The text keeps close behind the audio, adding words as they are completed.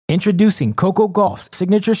Introducing Coco Gauff's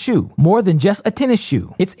signature shoe, more than just a tennis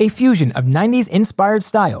shoe. It's a fusion of 90s-inspired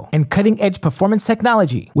style and cutting-edge performance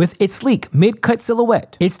technology. With its sleek mid-cut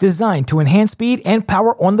silhouette, it's designed to enhance speed and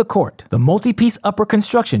power on the court. The multi-piece upper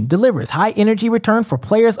construction delivers high-energy return for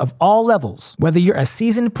players of all levels. Whether you're a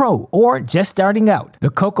seasoned pro or just starting out, the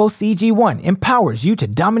Coco CG1 empowers you to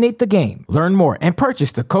dominate the game. Learn more and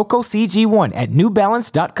purchase the Coco CG1 at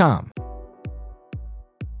NewBalance.com.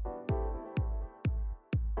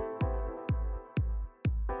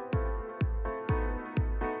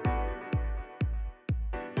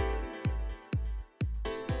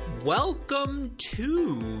 Welcome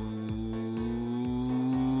to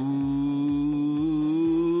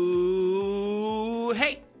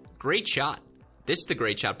Great Shot. This is the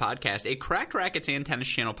Great Shot Podcast, a Cracked Racquets and Tennis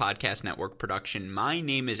Channel Podcast Network production. My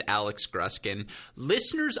name is Alex Gruskin.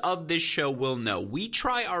 Listeners of this show will know we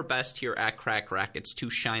try our best here at Cracked Racquets to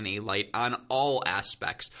shine a light on all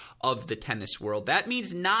aspects of the tennis world. That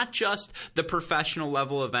means not just the professional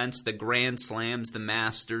level events, the Grand Slams, the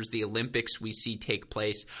Masters, the Olympics we see take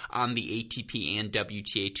place on the ATP and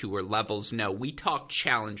WTA Tour levels. No, we talk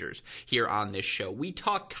challengers here on this show. We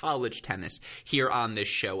talk college tennis here on this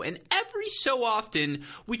show. And every so often,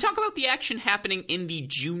 we talk about the action happening in the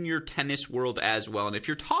junior tennis world as well. And if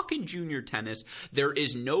you're talking junior tennis, there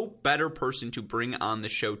is no better person to bring on the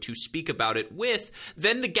show to speak about it with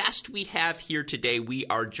than the guest we have here today. We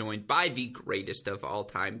are joined by the greatest of all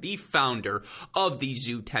time, the founder of the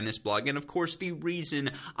Zoo Tennis blog, and of course, the reason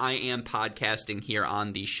I am podcasting here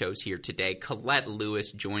on these shows here today, Colette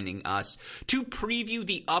Lewis, joining us to preview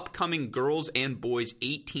the upcoming girls and boys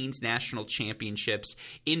 18s national championships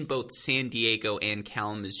in both San Diego and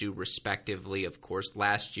Kalamazoo, respectively. Of course,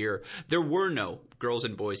 last year, there were no girls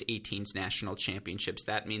and boys 18s national championships.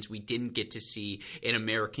 That means we didn't get to see an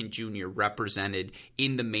American junior represented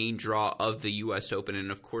in the main draw of the U.S. Open.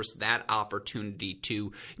 And of course, that opportunity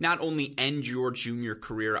to not only end your junior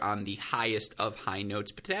career on the highest of high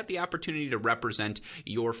notes, but to have the opportunity to represent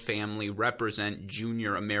your family, represent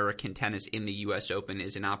junior American tennis in the U.S. Open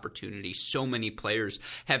is an opportunity so many players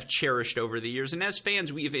have cherished over the years. And as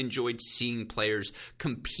fans, we have enjoyed seeing players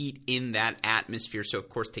compete in that atmosphere. So of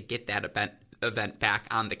course, to get that event back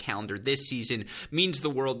on the calendar this season means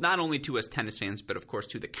the world not only to us tennis fans, but of course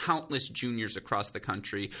to the countless juniors across the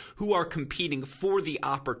country who are competing for the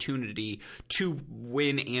opportunity to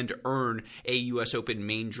win and earn a U.S. Open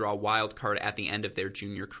main draw wildcard at the end of their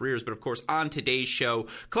junior careers. But of course, on today's show,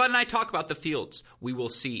 Colette and I talk about the fields we will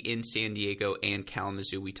see in San Diego and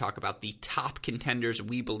Kalamazoo. We talk about the top contenders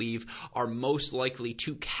we believe are most likely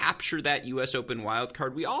to capture that U.S. Open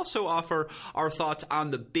wildcard. We also offer our thoughts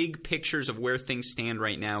on the big pictures of where things stand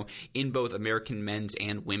right now in both American men's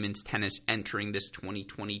and women's tennis entering this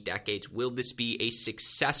 2020 decade. Will this be a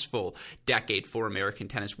successful decade for American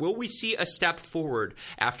tennis? Will we see a step forward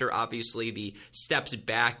after obviously the steps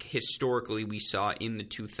back historically we saw in the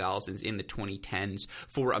 2000s, in the 2010s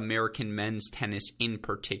for American men's tennis in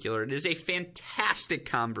particular? It is a fantastic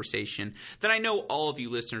conversation that I know all of you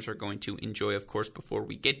listeners are going to enjoy. Of course, before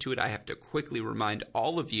we get to it, I have to quickly remind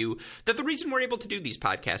all of you that the reason we're able to do these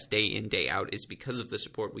podcasts day in, day out is because of the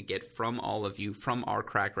support we get from all of you, from our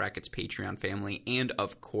Cracked Racquets Patreon family, and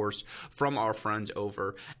of course from our friends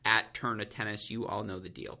over at Tourna Tennis. You all know the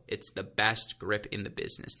deal. It's the best grip in the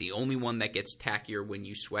business, the only one that gets tackier when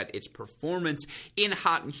you sweat. Its performance in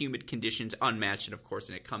hot and humid conditions unmatched, and of course,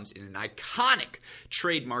 and it comes in an iconic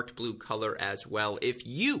trademarked blue color as well. If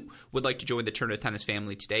you would like to join the Tourna Tennis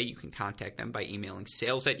family today, you can contact them by emailing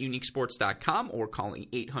sales@uniquesports.com or calling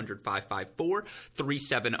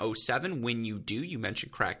 800-554-3707. When you do, you mention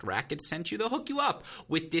Cracked Racquets sent you. They'll hook you up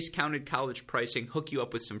with discounted college pricing, hook you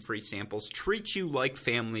up with some free samples, treat you like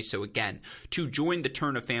family. So again, to join the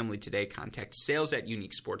Tourna family today, contact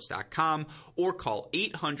sales@uniquesports.com or call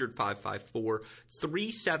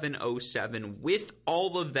 800-554-3707. With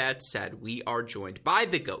all of that said, we are joined by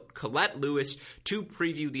the GOAT, Colette Lewis, to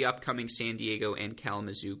preview the upcoming San Diego and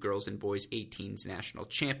Kalamazoo girls and boys 18s national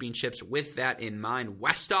championships. With that in mind,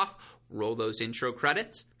 Westoff, roll those intro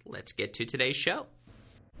credits. Let's get to today's show.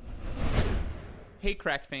 Hey,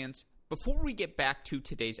 Cracked fans. Before we get back to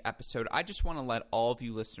today's episode, I just want to let all of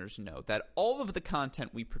you listeners know that all of the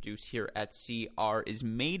content we produce here at CR is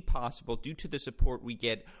made possible due to the support we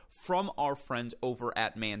get from our friends over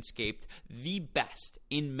at Manscaped, the best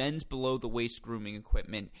in men's below-the-waist grooming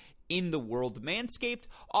equipment in the world. Manscaped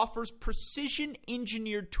offers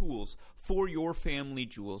precision-engineered tools for your family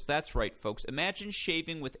jewels. That's right, folks. Imagine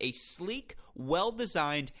shaving with a sleek,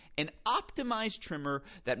 well-designed, and optimized trimmer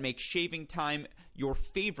that makes shaving time your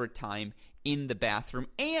favorite time in the bathroom.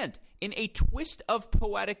 And in a twist of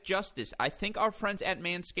poetic justice, I think our friends at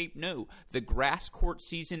Manscaped know the grass court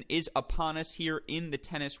season is upon us here in the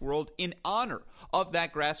tennis world. In honor of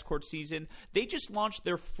that grass court season, they just launched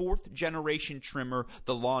their 4th generation trimmer,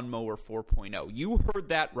 the Lawnmower 4.0. You heard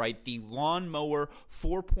that right, the Lawnmower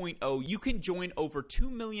 4.0. You can join over 2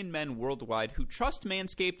 million men worldwide who trust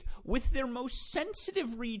Manscaped with their most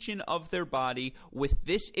sensitive region of their body. With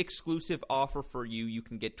this exclusive offer for you, you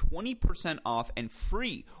can get 20% off and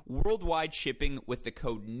free worldwide shipping with the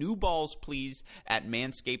code NEWBALLSPLEASE at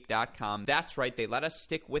manscaped.com. That's right, they let us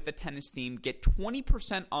stick with the tennis theme. Get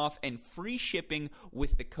 20% off and free shipping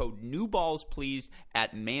with the code NEWBALLSPLEASE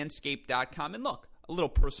at manscaped.com. And look, a little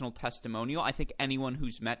personal testimonial. I think anyone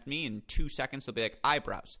who's met me in 2 seconds will be like,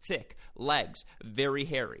 eyebrows, thick, legs, very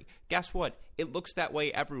hairy. Guess what? It looks that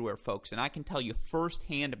way everywhere, folks. And I can tell you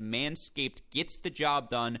firsthand, Manscaped gets the job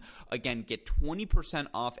done. Again, get 20%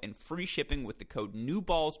 off and free shipping with the code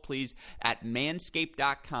NEWBALLSPLEASE at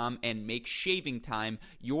manscaped.com and make shaving time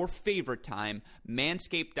your favorite time.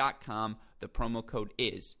 Manscaped.com. The promo code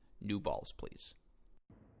is NEWBALLSPLEASE.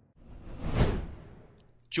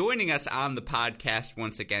 Joining us on the podcast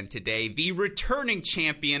once again today, the returning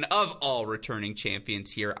champion of all returning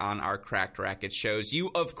champions here on our Cracked Racquet shows.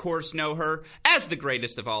 You, of course, know her as the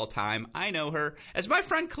greatest of all time. I know her as my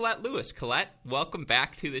friend Colette Lewis. Colette, welcome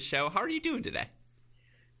back to the show. How are you doing today?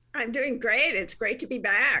 I'm doing great. It's great to be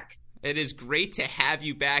back. It is great to have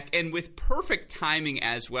you back, and with perfect timing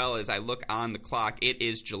as well. As I look on the clock, it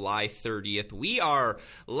is July 30th. We are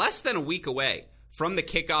less than a week away from the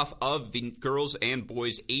kickoff of the girls and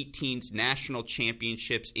boys 18s national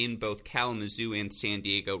championships in both Kalamazoo and San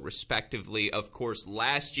Diego, respectively. Of course,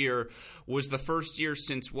 last year was the first year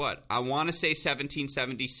since what? I want to say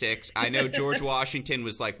 1776. I know George Washington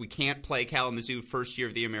was like, we can't play Kalamazoo first year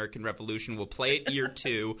of the American Revolution. We'll play it year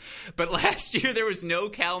 2. But last year there was no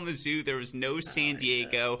Kalamazoo. There was no San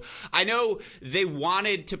Diego. I know they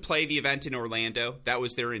wanted to play the event in Orlando. That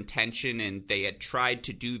was their intention, and they had tried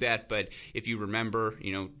to do that. But if you remember,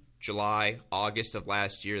 July, August of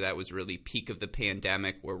last year, that was really peak of the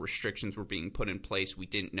pandemic where restrictions were being put in place. We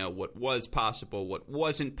didn't know what was possible, what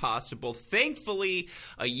wasn't possible. Thankfully,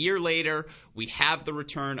 a year later, we have the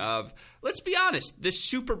return of, let's be honest, the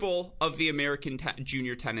Super Bowl of the American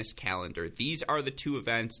junior tennis calendar. These are the 2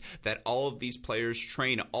 events that all of these players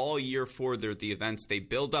train all year for. They're the events they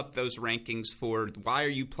build up those rankings for. Why are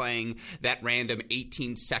you playing that random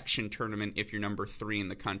 18-section tournament if you're number 3 in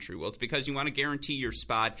the country? Well, it's because you want to guarantee your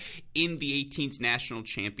spot in the 18s national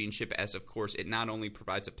championship, as of course it not only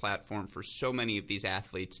provides a platform for so many of these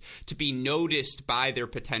athletes to be noticed by their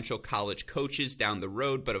potential college coaches down the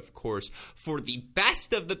road, but of course for the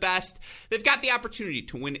best of the best, they've got the opportunity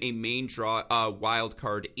to win a main draw wild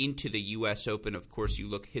card into the U.S. Open. Of course, you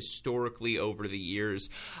look historically over the years,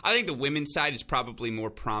 I think the women's side is probably more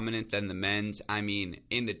prominent than the men's. I mean,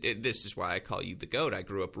 this is why I call you the GOAT. I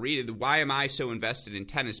grew up reading. Why am I so invested in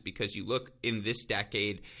tennis? Because you look in this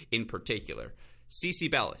decade in particular, Cece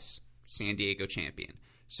Bellis, San Diego champion.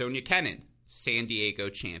 Sonia Kennan, San Diego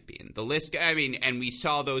champion. The list, and we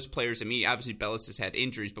saw those players immediately. Obviously, Bellis has had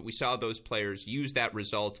injuries, but we saw those players use that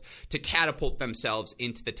result to catapult themselves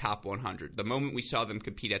into the top 100. The moment we saw them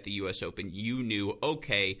compete at the U.S. Open, you knew,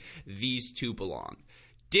 okay, these 2 belong.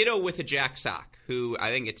 Ditto with a Jack Sock, who I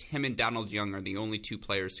think it's him and Donald Young are the only 2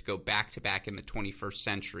 players to go back-to-back in the 21st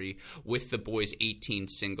century with the boys' 18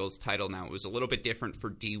 singles title. Now, it was a little bit different for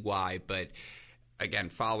DY, but again,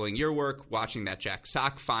 following your work, watching that Jack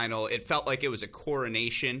Sock final, it felt like it was a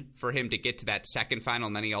coronation for him to get to that second final,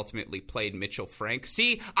 and then he ultimately played Mitchell Frank.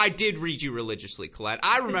 See, I did read you religiously, Colette.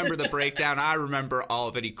 I remember the breakdown. I remember all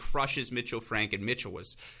of it. He crushes Mitchell Frank, and Mitchell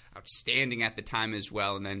was outstanding at the time as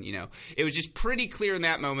well. And then, it was just pretty clear in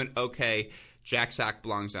that moment, okay, Jack Sock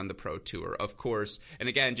belongs on the Pro Tour, of course. And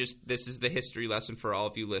again, just this is the history lesson for all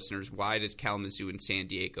of you listeners. Why does Kalamazoo and San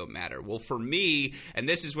Diego matter? Well, for me, and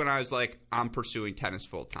this is when I was like, I'm pursuing tennis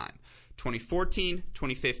full time. 2014,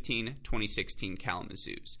 2015, 2016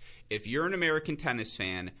 Kalamazoo's. If you're an American tennis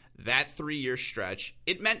fan, that 3-year stretch,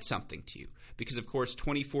 it meant something to you. Because, of course,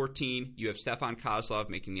 2014, you have Stefan Kozlov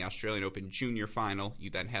making the Australian Open junior final.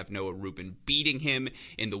 You then have Noah Rubin beating him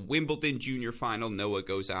in the Wimbledon junior final. Noah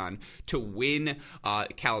goes on to win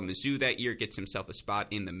Kalamazoo that year, gets himself a spot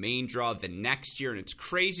in the main draw the next year. And it's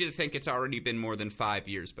crazy to think it's already been more than 5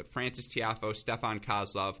 years. But Frances Tiafoe, Stefan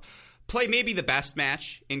Kozlov play maybe the best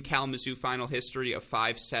match in Kalamazoo final history, a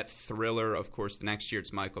 5-set thriller. Of course, the next year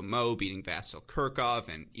it's Michael Mmoh beating Vasyl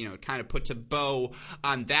Kirkov, and, it kind of puts a bow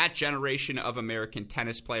on that generation of American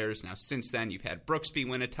tennis players. Now, since then, you've had Brooksby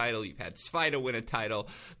win a title, you've had Svita win a title.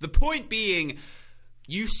 The point being,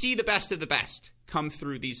 you see the best of the best come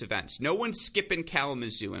through these events. No one's skipping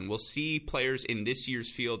Kalamazoo, and we'll see players in this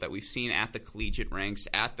year's field that we've seen at the collegiate ranks,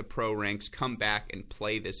 at the pro ranks, come back and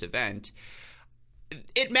play this event.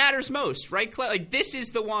 It matters most, right, Claire? Like, this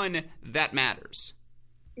is the one that matters.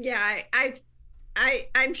 Yeah,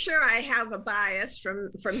 I'm sure I have a bias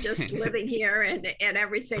from just living here and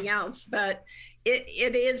everything else, but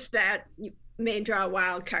it is that main draw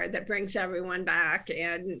wild card that brings everyone back.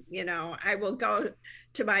 And, I will go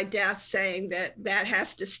to my death saying that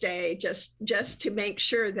has to stay just to make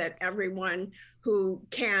sure that everyone who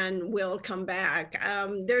will come back.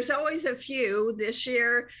 There's always a few. This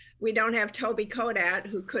year, we don't have Toby Kodat,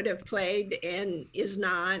 who could have played and is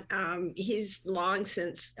not. He's long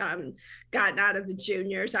since gotten out of the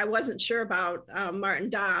juniors. I wasn't sure about Martin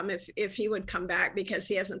Dahm if he would come back, because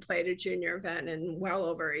he hasn't played a junior event in well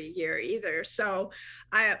over a year either. So,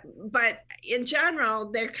 but in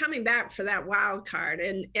general, they're coming back for that wild card,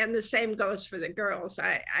 and the same goes for the girls.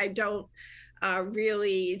 I don't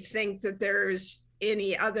really think that there's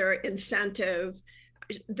any other incentive.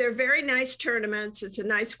 They're very nice tournaments. It's a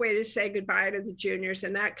nice way to say goodbye to the juniors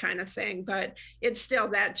and that kind of thing, but it's still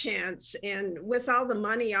that chance. And with all the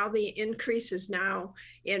money, all the increases now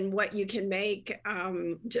in what you can make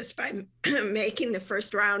just by making the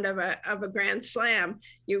first round of a Grand Slam,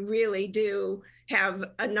 you really do have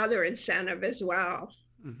another incentive as well.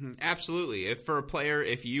 Mm-hmm. Absolutely. If for a player,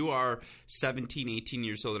 if you are 17, 18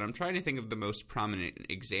 years old, and I'm trying to think of the most prominent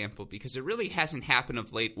example, because it really hasn't happened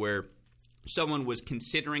of late where someone was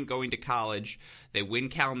considering going to college, they win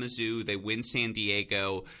Kalamazoo, they win San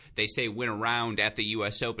Diego, they say win a round at the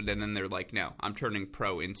U.S. Open, and then they're like, no, I'm turning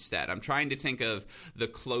pro instead. I'm trying to think of the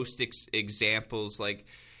closest examples. Like,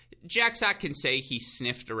 Jack Sock can say he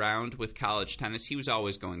sniffed around with college tennis. He was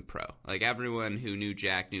always going pro. Like, everyone who knew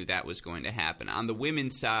Jack knew that was going to happen. On the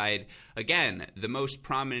women's side, again, the most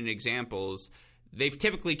prominent examples, they've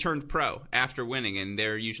typically turned pro after winning, and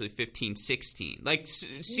they're usually 15, 16. Like,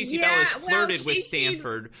 Cece Bellis flirted with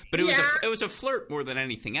Stanford, but it was a flirt more than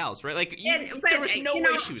anything else, right? Like, there was no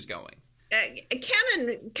way she was going.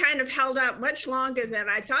 Kenin kind of held out much longer than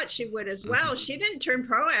I thought she would as well. She didn't turn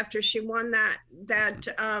pro after she won that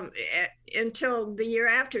until the year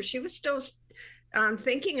after. She was still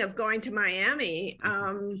thinking of going to Miami.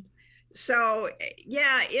 So,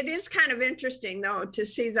 yeah, it is kind of interesting, though, to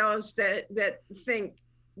see those that think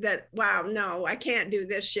that, wow, no, I can't do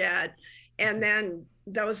this yet. And then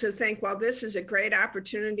those who think, well, this is a great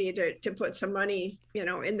opportunity to put some money,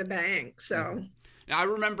 in the bank. So. Now, I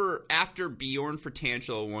remember after Bjorn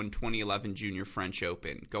Fratangelo won 2011 Junior French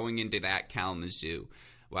Open, going into that Kalamazoo.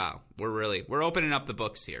 Wow, we're opening up the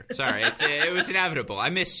books here. Sorry, it was inevitable. I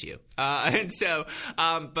miss you.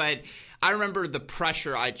 But I remember the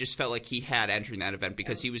pressure I just felt like he had entering that event,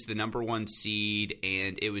 because he was the number one seed,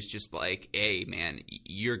 and it was just like, hey, man,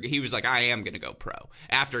 he was like, I am going to go pro.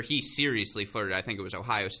 After he seriously flirted, I think it was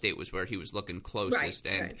Ohio State was where he was looking closest.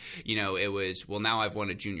 Right. It was, well, now I've won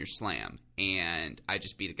a junior slam, and I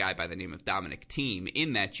just beat a guy by the name of Dominic Thiem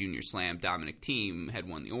in that junior slam. Dominic Thiem had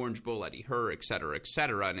won the Orange Bowl, Eddie Herr, et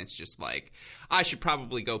cetera, and it's just like, I should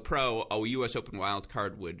probably go pro. A U.S. Open wild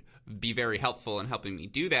card would be very helpful in helping me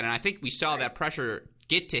do that. And I think we saw that pressure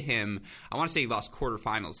get to him. I want to say he lost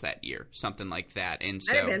quarterfinals that year, something like that. And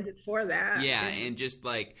so, I've been before that. Yeah, and just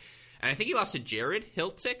like, and I think he lost to Jared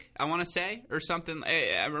Hiltzik, I want to say, or something.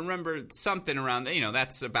 I remember something around,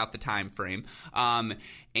 that's about the time frame.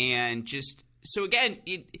 And just, so again,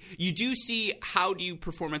 you do see, how do you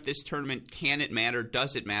perform at this tournament? Can it matter?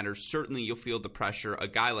 Does it matter? Certainly you'll feel the pressure. A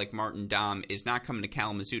guy like Martin Dahm is not coming to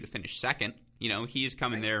Kalamazoo to finish second. He is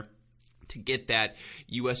coming there to get that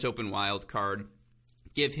U.S. Open wild card,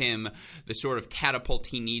 give him the sort of catapult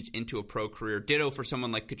he needs into a pro career. Ditto for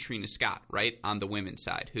someone like Katrina Scott, right, on the women's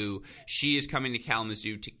side, who she is coming to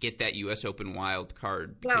Kalamazoo to get that U.S. Open wild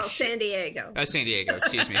card. Well, San Diego. San Diego,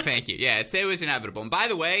 excuse me. Thank you. Yeah, it was inevitable. And by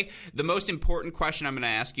the way, the most important question I'm going to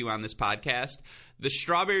ask you on this podcast, the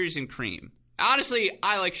strawberries and cream. Honestly,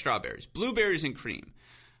 I like strawberries. Blueberries and cream.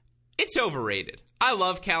 It's overrated. I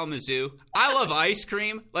love Kalamazoo. I love ice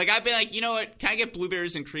cream. Like, I've been like, you know what? Can I get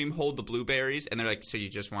blueberries and cream? Hold the blueberries. And they're like, so you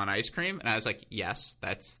just want ice cream? And I was like, yes,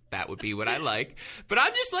 that would be what I like. But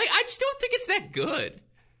I'm just like, I just don't think it's that good.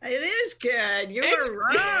 It is good. You were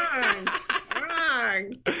wrong.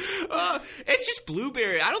 It's just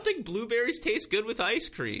blueberry. I don't think blueberries taste good with ice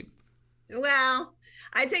cream. Well,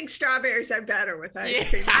 I think strawberries are better with ice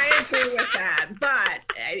cream. I agree with that,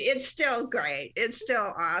 but it's still great. It's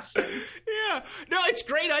still awesome. Yeah. No, it's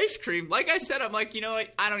great ice cream. Like I said, I'm like, you know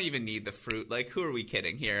what? I don't even need the fruit. Like, who are we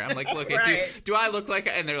kidding here? I'm like, look, right. do I look like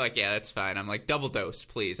 – and they're like, yeah, that's fine. I'm like, double dose,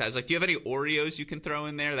 please. I was like, do you have any Oreos you can throw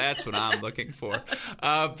in there? That's what I'm looking for.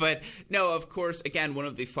 But, no, of course, again, one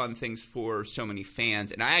of the fun things for so many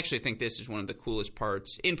fans, and I actually think this is one of the coolest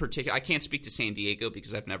parts in particular. I can't speak to San Diego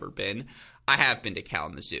because I've never been. I have been to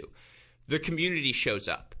Kalamazoo. The community shows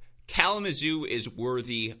up. Kalamazoo is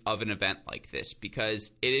worthy of an event like this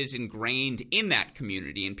because it is ingrained in that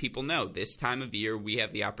community, and people know this time of year we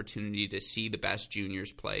have the opportunity to see the best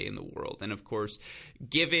juniors play in the world. And, of course,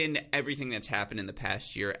 given everything that's happened in the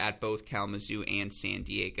past year at both Kalamazoo and San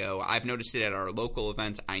Diego, I've noticed it at our local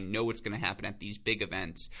events. I know it's going to happen at these big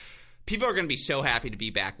events. People are going to be so happy to be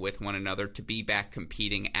back with one another, to be back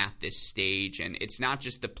competing at this stage. And it's not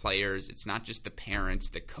just the players, it's not just the parents,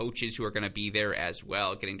 the coaches who are going to be there as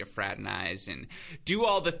well, getting to fraternize and do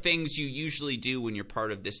all the things you usually do when you're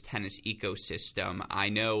part of this tennis ecosystem. I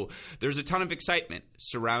know there's a ton of excitement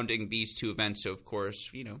surrounding these two events. So, of course,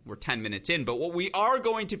 you know, we're 10 minutes in. But what we are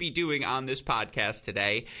going to be doing on this podcast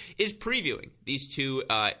today is previewing these two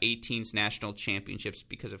 18s national championships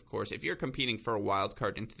because, of course, if you're competing for a wild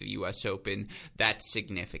card into the U.S. Open, that's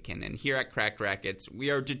significant. And here at Cracked Racquets, we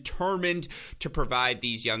are determined to provide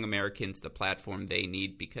these young Americans the platform they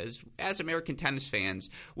need because as American tennis fans,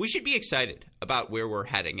 we should be excited about where we're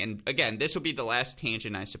heading. And again, this will be the last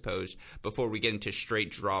tangent, I suppose, before we get into straight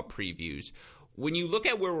draw previews. When you look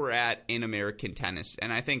at where we're at in American tennis,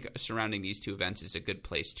 and I think surrounding these two events is a good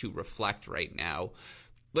place to reflect right now,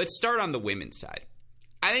 let's start on the women's side.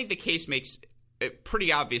 I think the case makes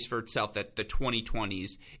pretty obvious for itself that the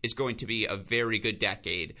 2020s is going to be a very good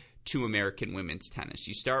decade to American women's tennis.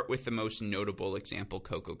 You start with the most notable example,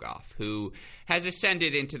 Coco Gauff, who has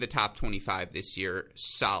ascended into the top 25 this year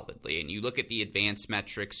solidly. And you look at the advanced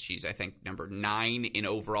metrics, she's, I think, number 9 in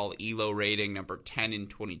overall ELO rating, number 10 in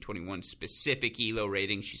 2021 specific ELO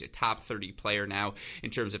rating. She's a top 30 player now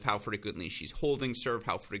in terms of how frequently she's holding serve,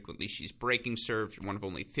 how frequently she's breaking serve. One of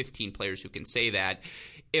only 15 players who can say that.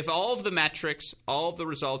 If all of the metrics, all of the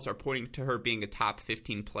results are pointing to her being a top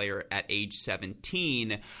 15 player at age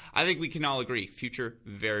 17, I think we can all agree, future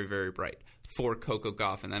very, very bright for Coco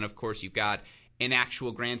Gauff. And then, of course, you've got an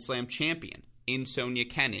actual Grand Slam champion in Sonia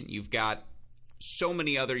Kenin. You've got so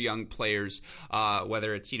many other young players,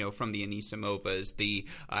 whether it's, from the Anissimovas, the,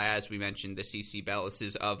 as we mentioned, the CC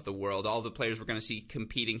Bellises of the world, all the players we're going to see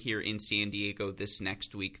competing here in San Diego this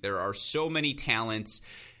next week. There are so many talents.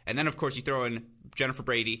 And then, of course, you throw in Jennifer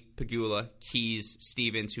Brady, Pegula, Keys,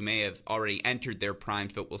 Stevens, who may have already entered their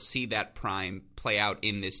primes, but we'll see that prime play out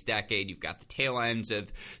in this decade. You've got the tail ends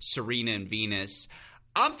of Serena and Venus.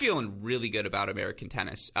 I'm feeling really good about American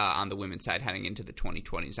tennis on the women's side heading into the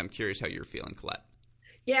 2020s. I'm curious how you're feeling, Colette.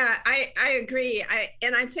 Yeah, I agree.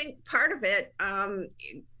 I think part of it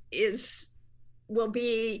will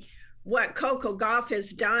be what Coco Gauff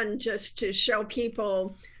has done just to show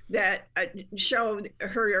people that show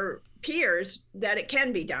her peers that it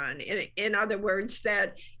can be done. In other words,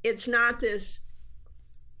 that it's not this,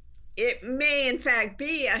 it may in fact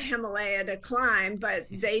be a Himalaya to climb, but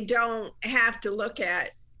they don't have to look at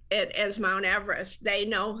it as Mount Everest. They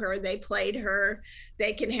know her, they played her,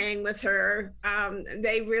 they can hang with her.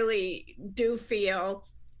 They really do feel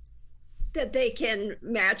that they can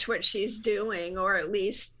match what she's doing, or at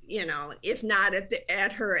least, if not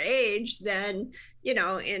at her age, then,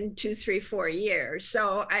 in 2, 3, 4 years.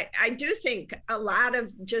 So I do think a lot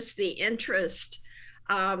of just the interest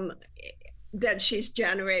that she's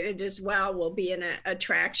generated as well will be an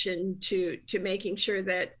attraction to making sure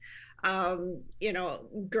that,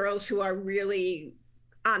 girls who are really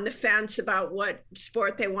on the fence about what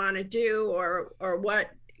sport they want to do or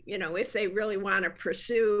what, if they really want to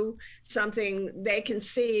pursue something, they can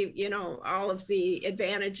see, all of the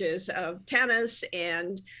advantages of tennis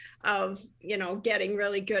and of, getting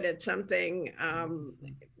really good at something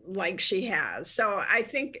like she has. So I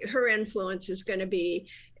think her influence is going to be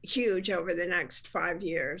huge over the next 5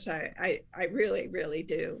 years. I really, really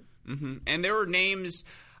do. Mm-hmm. And there were names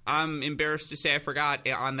I'm embarrassed to say I forgot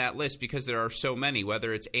on that list because there are so many,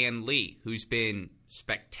 whether it's Ann Lee, who's been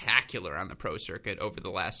spectacular on the pro circuit over the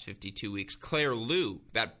last 52 weeks. Claire Liu,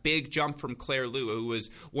 that big jump from Claire Liu, who was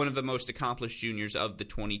one of the most accomplished juniors of the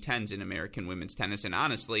 2010s in American women's tennis, and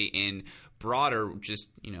honestly in broader, just,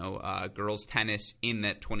 girls tennis in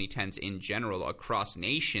the 2010s in general across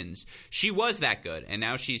nations. She was that good, and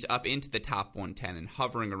now she's up into the top 110 and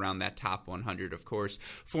hovering around that top 100. Of course,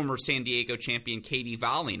 former San Diego champion Katie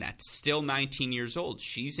Volling, that's still 19 years old.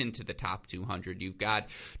 She's into the top 200. You've got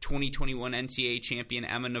 2021 NCAA champion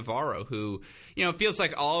Emma Navarro, who, it feels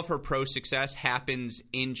like all of her pro success happens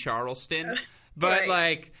in Charleston. But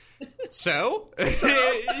right. So? Yeah,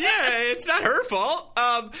 it's not her fault.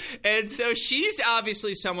 And so she's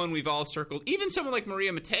obviously someone we've all circled. Even someone like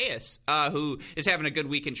Maria Mateus, who is having a good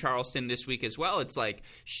week in Charleston this week as well. It's like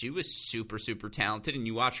she was super, super talented, and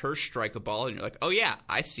you watch her strike a ball, and you're like, oh, yeah,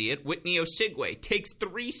 I see it. Whitney Osigwe takes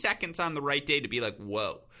 3 seconds on the right day to be like,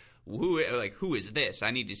 whoa. Who is this?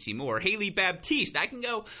 I need to see more. Haley Baptiste. I can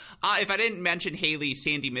go. If I didn't mention Haley,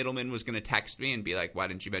 Sandy Middleman was going to text me and be like, "Why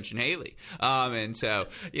didn't you mention Haley?" And so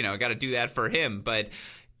I got to do that for him. But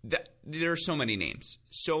there are so many names,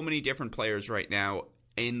 so many different players right now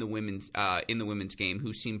in the women's game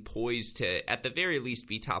who seem poised to, at the very least,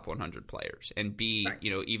 be top 100 players and be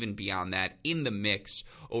right. Even beyond that in the mix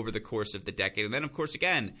over the course of the decade. And then, of course,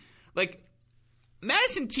 again, like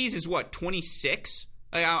Madison Keys is what, 26.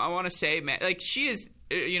 I want to say, she is,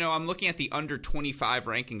 I'm looking at the under 25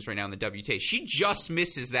 rankings right now in the WTA. She just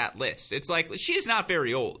misses that list. It's like she is not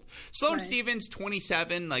very old. Sloane right. Stephens,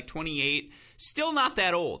 27, 28, still not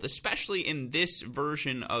that old, especially in this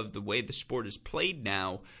version of the way the sport is played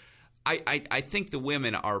now. I think the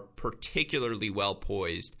women are particularly well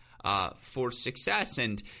poised for success.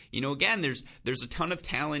 And, again, there's a ton of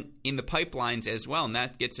talent in the pipelines as well. And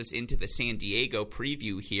that gets us into the San Diego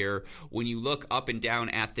preview here. When you look up and down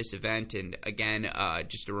at this event, and again,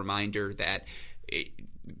 just a reminder that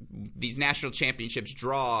these national championships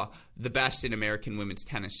draw the best in American women's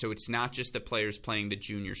tennis. So it's not just the players playing the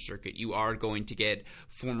junior circuit. You are going to get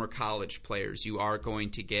former college players. You are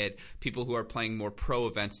going to get people who are playing more pro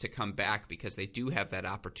events to come back because they do have that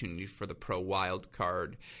opportunity for the pro wild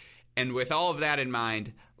card. And with all of that in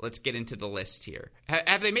mind, let's get into the list here.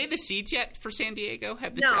 Have they made the seeds yet for San Diego?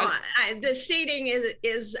 The seeding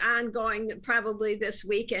is ongoing probably this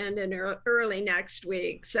weekend and early next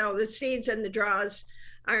week. So the seeds and the draws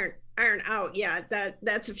aren't out yet.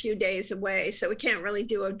 That's a few days away. So we can't really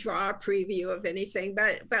do a draw preview of anything.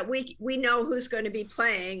 But we know who's going to be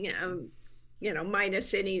playing.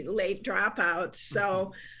 Minus any late dropouts.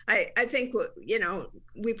 So I think,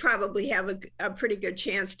 we probably have a pretty good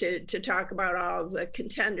chance to talk about all the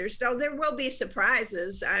contenders, though there will be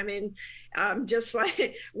surprises. I mean, just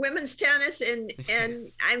like women's tennis and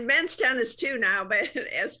men's tennis too now, but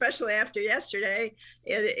especially after yesterday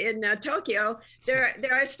in Tokyo, there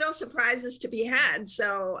are still surprises to be had.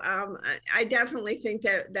 So I definitely think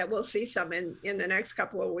that we'll see some in the next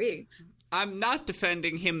couple of weeks. I'm not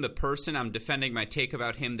defending him the person. I'm defending my take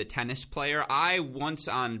about him, the tennis player. I once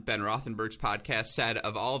on Ben Rothenberg's podcast said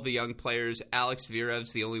of all of the young players, Alex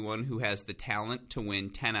Zverev's the only one who has the talent to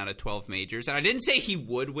win 10 out of 12 majors. And I didn't say he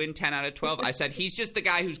would win 10 out of 12. I said he's just the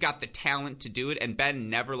guy who's got the talent to do it. And Ben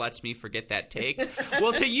never lets me forget that take.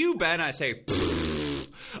 Well, to you, Ben, I say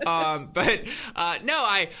no,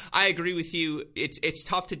 I agree with you. It's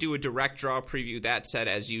tough to do a direct draw preview. That said,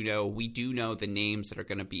 as you know, we do know the names that are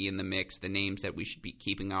going to be in the mix, the names that we should be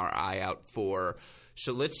keeping our eye out for.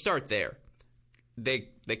 So let's start there. They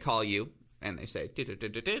call you and they say,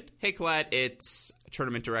 "Hey, Colette, it's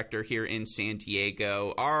tournament director here in San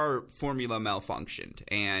Diego. Our formula malfunctioned,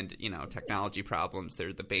 and technology problems,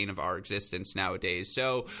 they're the bane of our existence nowadays.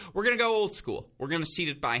 So we're going to go old school. We're going to seed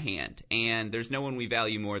it by hand, and there's no one we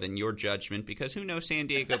value more than your judgment, because who knows San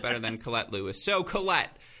Diego better than Colette Lewis? So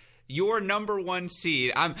Colette, your number one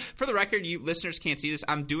seed. For the record, you listeners can't see this.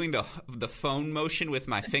 I'm doing the phone motion with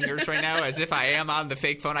my fingers right now as if I am on the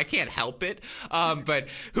fake phone. I can't help it. But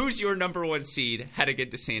who's your number one seed heading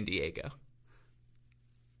into San Diego?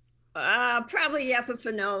 Probably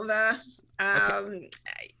Yepifanova. Okay.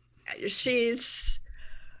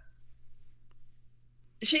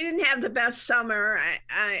 She didn't have the best summer,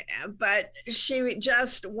 but she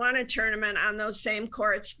just won a tournament on those same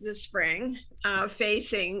courts this spring,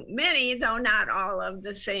 facing many, though not all, of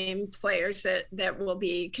the same players that will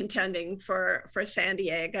be contending for San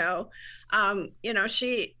Diego.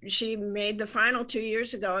 She made the final 2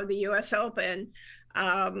 years ago of the U.S. Open.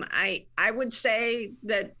 I would say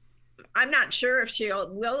that I'm not sure if she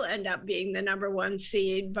will end up being the number one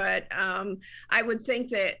seed, but I would think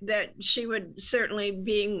that she would certainly,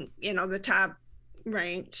 being the top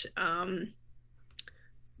ranked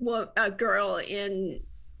a girl in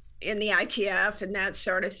the ITF and that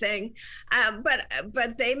sort of thing.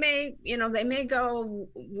 But they may go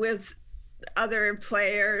with other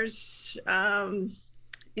players.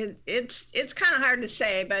 It's kind of hard to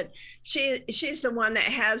say, but she's the one that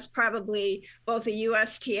has probably both a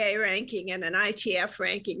USTA ranking and an ITF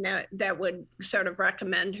ranking that would sort of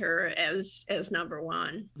recommend her as number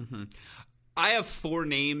one. Mm-hmm. I have 5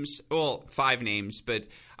 names, but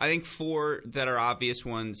I think 4 that are obvious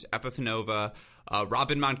ones: Epifenova,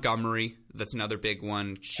 Robin Montgomery. That's another big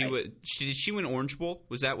one. Did she win Orange Bowl?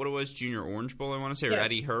 Was that what it was? Junior Orange Bowl, I want to say, or yes.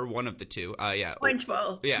 Eddie Herr, one of the two. Orange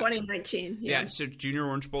Bowl, 2019. Yeah, so Junior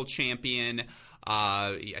Orange Bowl champion.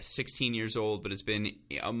 16 years old, but has been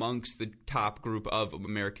amongst the top group of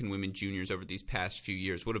American women juniors over these past few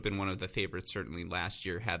years. Would have been one of the favorites certainly last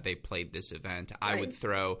year had they played this event. Right. I would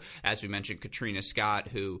throw, as we mentioned, Katrina Scott,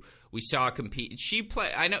 who we saw compete. She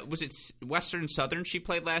played. I know, was it Western Southern she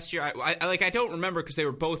played last year? I don't remember because they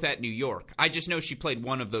were both at New York. I just know she played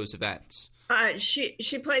one of those events.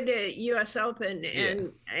 She played the U.S. Open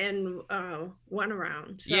and won a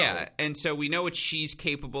round. So. Yeah, and so we know what she's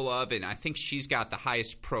capable of, and I think she's got the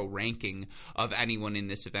highest pro ranking of anyone in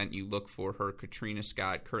this event. You look for her. Katrina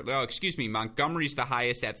Scott currently. Oh, excuse me. Montgomery's the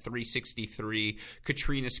highest at 363.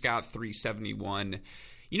 Katrina Scott 371.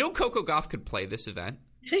 You know, Coco Gauff could play this event.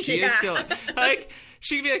 She is still like,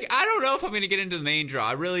 she'd be like, I don't know if I'm going to get into the main draw.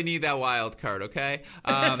 I really need that wild card, okay?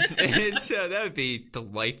 And so that would be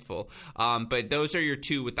delightful. But those are your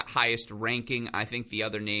 2 with the highest ranking. I think the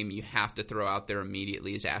other name you have to throw out there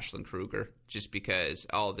immediately is Ashlyn Kruger, just because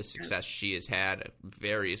all the success she has had at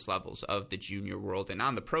various levels of the junior world and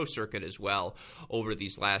on the pro circuit as well over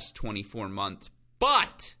these last 24 months.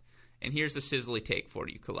 But, and here's the sizzly take for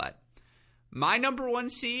you, Colette. My number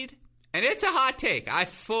 1 seed. And it's a hot take. I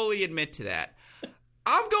fully admit to that.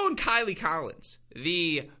 I'm going Kylie Collins,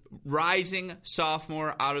 the rising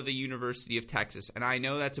sophomore out of the University of Texas. And I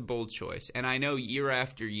know that's a bold choice. And I know year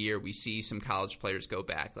after year we see some college players go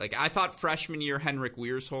back. Like, I thought freshman year Henrik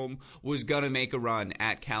Wiersholm was going to make a run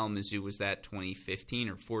at Kalamazoo. Was that 2015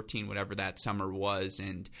 or 14, whatever that summer was.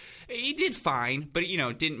 And he did fine, but,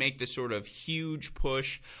 didn't make the sort of huge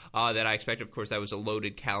push that I expected. Of course, that was a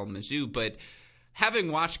loaded Kalamazoo. But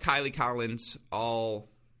having watched Kylie Collins all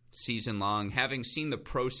season long, having seen the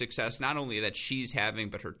pro success not only that she's having,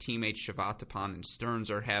 but her teammates Shavatapan and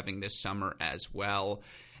Stearns are having this summer as well,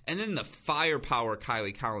 and then the firepower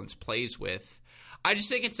Kylie Collins plays with, I just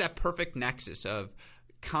think it's that perfect nexus of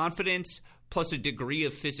confidence plus a degree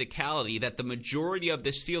of physicality that the majority of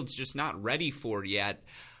this field's just not ready for yet.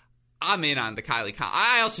 I'm in on the Kylie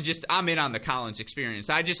Collins. I'm in on the Collins experience.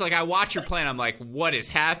 I watch her play and I'm like, what is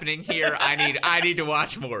happening here? I need to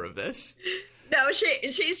watch more of this. No,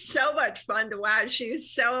 she's so much fun to watch. She's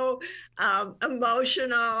so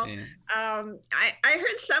emotional. Yeah. I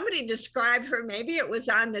heard somebody describe her, maybe it was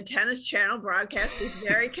on the Tennis Channel broadcast, as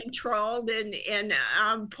very controlled and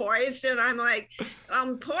poised. And I'm like,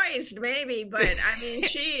 poised maybe, but I mean,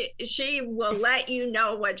 she will let you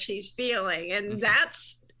know what she's feeling. And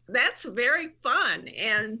that's very fun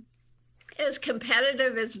and as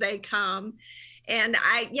competitive as they come. And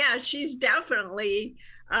she's definitely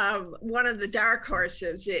one of the dark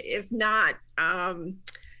horses, if not, not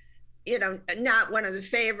one of the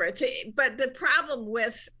favorites. But the problem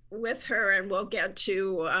with her, and we'll get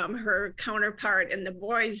to her counterpart in the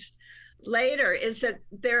boys later, is that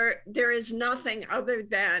there is nothing other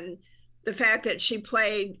than the fact that she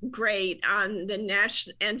played great on the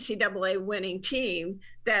national NCAA winning team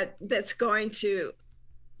that's going to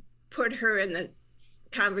put her in the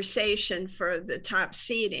conversation for the top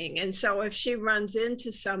seeding. And so if she runs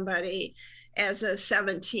into somebody as a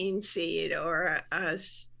 17 seed or a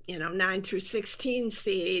 9 through 16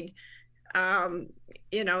 seed,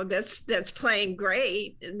 that's playing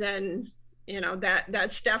great, then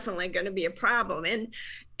that's definitely going to be a problem.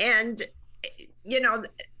 And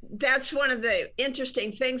that's one of the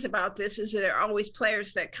interesting things about this, is that there are always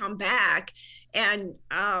players that come back. And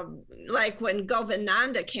like when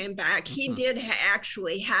Govinanda came back, he did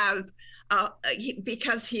actually have,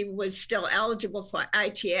 because he was still eligible for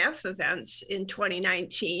ITF events in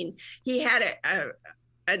 2019, he had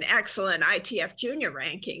an excellent ITF junior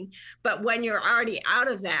ranking. But when you're already out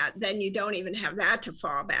of that, then you don't even have that to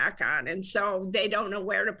fall back on. And so they don't know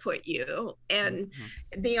where to put you. And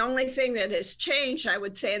the only thing that has changed, I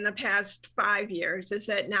would say, in the past 5 years is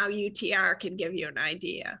that now UTR can give you an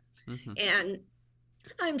idea. And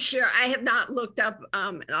I'm sure, I have not looked up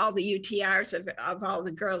all the UTRs of all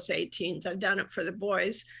the girls' 18s. I've done it for the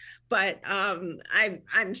boys. but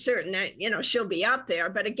I'm certain that, she'll be up there.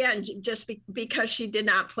 But again, just because she did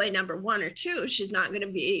not play number 1 or 2, she's not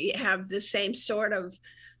going to have the same sort of,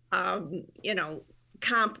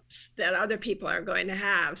 comps that other people are going to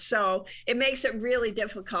have. So it makes it really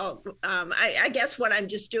difficult. I guess what I'm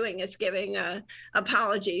just doing is giving an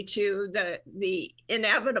apology to the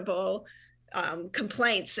inevitable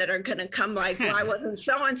complaints that are going to come, like, why wasn't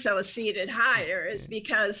so-and-so seated higher, is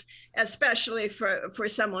because, especially for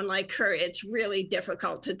someone like her, it's really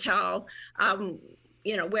difficult to tell,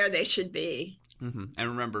 where they should be. Mm-hmm. And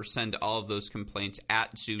remember, send all of those complaints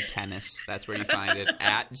at Zoo Tennis. That's where you find it,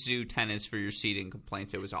 at Zoo Tennis, for your seating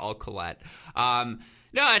complaints. It was all Colette. No,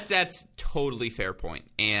 that's totally fair point.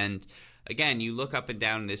 And again, you look up and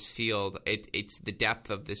down this field, it's the depth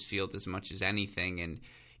of this field as much as anything. And,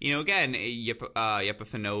 again,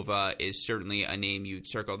 Yepifanova is certainly a name you'd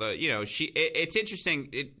circle. It's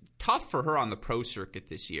interesting. Tough for her on the pro circuit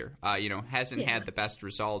this year. Hasn't had the best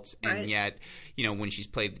results, and yet, when she's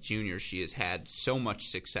played the juniors, she has had so much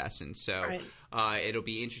success, and so it'll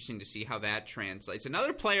be interesting to see how that translates.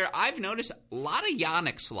 Another player I've noticed, a lot of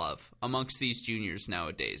Yonex love amongst these juniors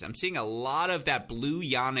nowadays. I'm seeing a lot of that blue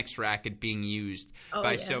Yonex racket being used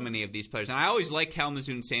by so many of these players, and I always like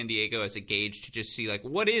Kalamazoo and San Diego as a gauge to just see, like,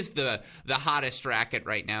 what is the hottest racket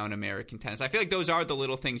right now in American tennis. I feel like those are the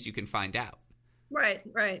little things you can find out.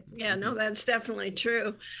 Right. Yeah, no, that's definitely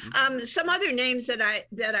true. Some other names that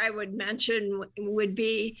I would mention would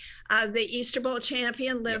be the Easter Bowl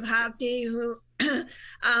champion, Liv Hopde, who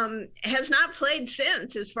has not played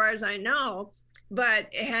since, as far as I know,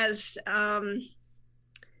 but has,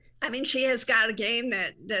 she has got a game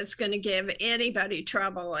that's going to give anybody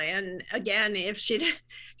trouble. And again, if she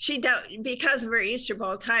does, because of her Easter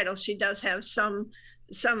Bowl title, she does have some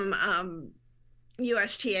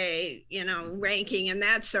USTA, ranking and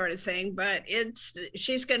that sort of thing, but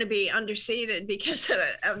she's going to be underseeded because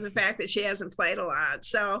of the fact that she hasn't played a lot.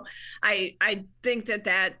 So I think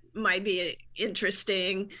that might be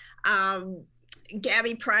interesting.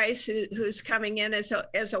 Gabby Price, who's coming in as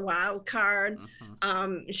a wild card,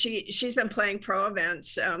 she's been playing pro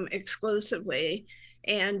events exclusively,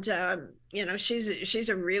 and she's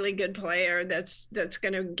a really good player that's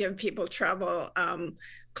going to give people trouble.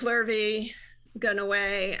 Clervy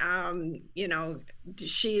Gunaway,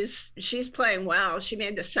 she's playing well. She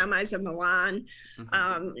made the semis of Milan.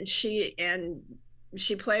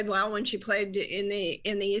 She played well when she played in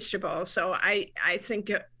the Easter Bowl. So I think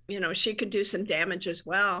she could do some damage as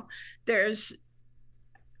well. There's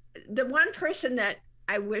the one person that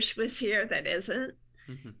I wish was here that isn't,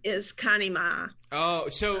 is Connie Ma. Oh,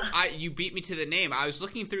 so you beat me to the name. I was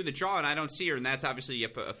looking through the draw and I don't see her, and that's obviously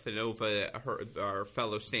Yepifanova, our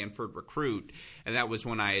fellow Stanford recruit, and that was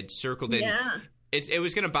when I had circled it. Yeah. It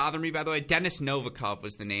was going to bother me, by the way. Denis Novikov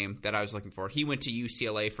was the name that I was looking for. He went to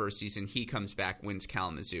UCLA for a season. He comes back, wins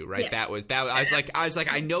Kalamazoo, right? Yes. I was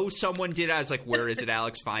like, I know someone did. I was like, where is it,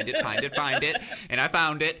 Alex? Find it. And I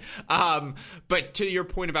found it. But to your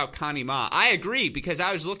point about Connie Ma, I agree, because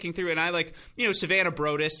I was looking through and I Savannah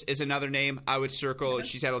Brodus is another name I would circle. Okay.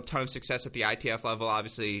 She's had a ton of success at the ITF level.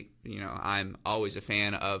 Obviously, I'm always a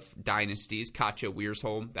fan of dynasties. Katja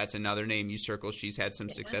Wiersholm, that's another name you circle. She's had some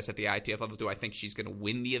success at the ITF level. Do I think she's going to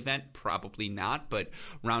win the event? Probably not, but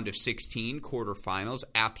round of 16, quarterfinals,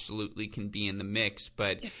 absolutely can be in the mix.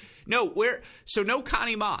 But no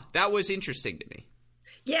Connie Ma. That was interesting to me.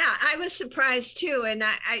 Yeah, I was surprised too, and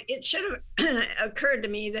it should have occurred to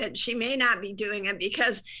me that she may not be doing it,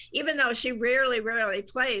 because even though she rarely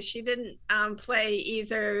plays, she didn't play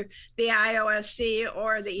either the IOSC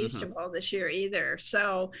or the Easter Bowl this year either.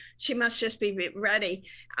 So she must just be ready,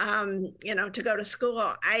 to go to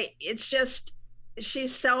school. It's just,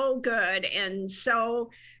 she's so good, and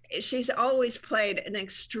so she's always played an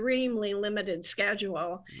extremely limited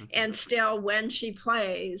schedule, and still when she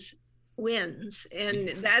plays, wins, and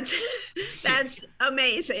that's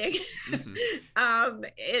amazing.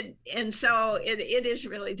 And so it is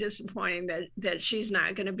really disappointing that she's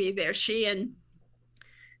not going to be there. She and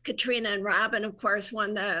Katrina and Robin, of course,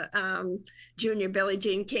 won the Junior Billie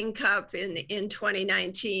Jean King Cup in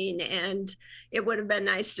 2019, and it would have been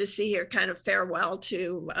nice to see her kind of farewell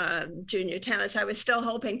to junior tennis. I was still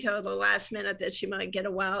hoping till the last minute that she might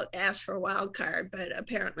ask for a wild card, but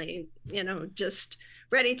apparently, just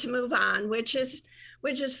ready to move on, which is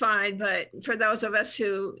fine. But for those of us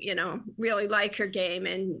who, really like her game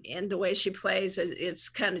and the way she plays, it's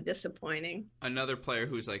kind of disappointing. Another player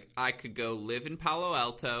who's like, I could go live in Palo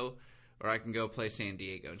Alto or I can go play San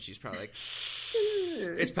Diego. And she's probably like,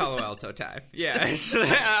 it's Palo Alto time. Yeah,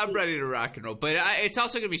 I'm ready to rock and roll. But it's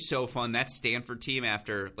also going to be so fun. That Stanford team,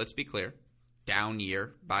 after, let's be clear, down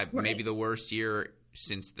year by maybe the worst year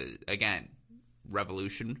since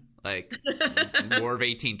Revolution, like War of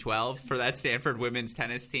 1812 for that Stanford women's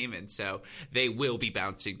tennis team. And so they will be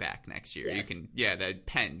bouncing back next year. Yes. You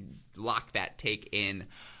can, lock that take in.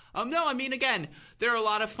 No, I mean, again, there are a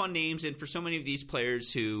lot of fun names, and for so many of these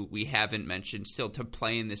players who we haven't mentioned still to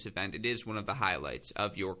play in this event, it is one of the highlights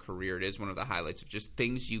of your career. It is one of the highlights of just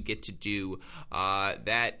things you get to do,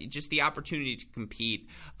 that just the opportunity to compete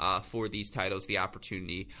for these titles, the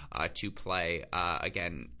opportunity to play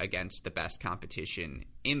again against the best competition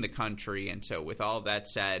in the country. And so with all that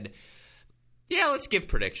said, yeah, let's give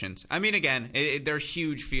predictions. I mean, again, they're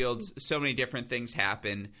huge fields. So many different things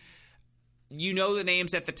happen. You know the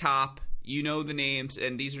names at the top. You know the names,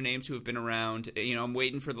 and these are names who have been around. You know, I'm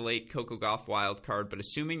waiting for the late Coco Gauff wild card, but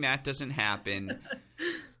assuming that doesn't happen,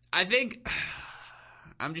 I think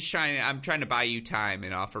I'm trying to buy you time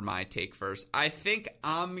and offer my take first. I think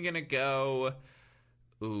I'm going to go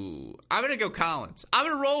Collins. I'm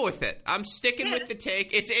going to roll with it. I'm sticking with the take.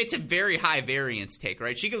 It's a very high variance take,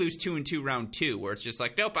 right? She could lose 2-2 round 2, where it's just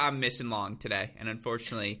like, nope, I'm missing long today. And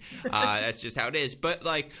unfortunately, that's just how it is. But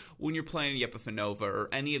like when you're playing Yepifanova or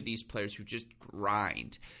any of these players who just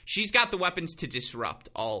grind, she's got the weapons to disrupt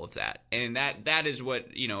all of that. And that is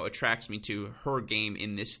what, you know, attracts me to her game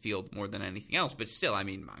in this field more than anything else. But still, I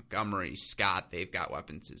mean, Montgomery, Scott, they've got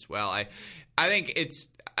weapons as well. I think it's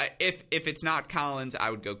if it's not Collins, I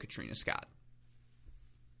would go Katrina Scott.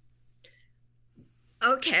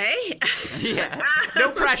 Okay. Yeah.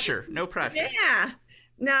 No pressure. Yeah.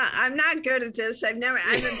 No, I'm not good at this.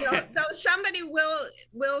 Though somebody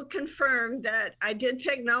will confirm that I did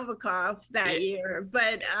pick Novikov that year,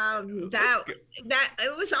 but that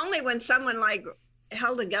it was only when someone like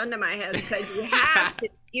held a gun to my head and said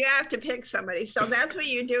you have to pick somebody. So that's what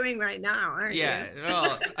you're doing right now, aren't you? Yeah.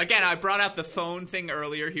 Well, again, I brought out the phone thing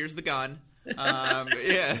earlier. Here's the gun. But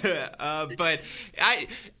I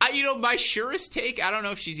you know, my surest take, I don't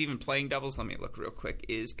know if she's even playing doubles. Let me look real quick.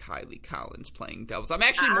 Is Kylie Collins playing doubles? I'm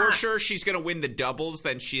actually more sure she's going to win the doubles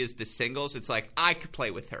than she is the singles. It's like, I could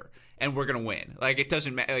play with her and we're going to win. Like, it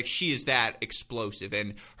doesn't matter. Like, she is that explosive,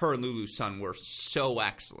 and her and Lulu Sun were so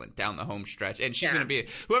excellent down the home stretch. And she's going to be,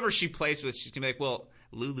 whoever she plays with, she's going to be like, well,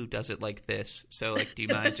 Lulu does it like this, so like, do you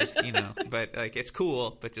mind just, you know? But like, it's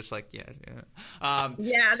cool, but just like, yeah.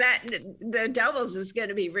 That the doubles is going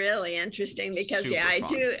to be really interesting because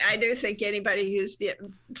I do think anybody who's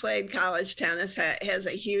played college tennis has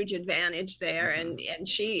a huge advantage there, and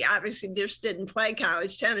she obviously just didn't play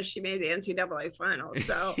college tennis; she made the NCAA finals.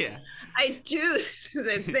 So I do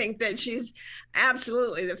think that she's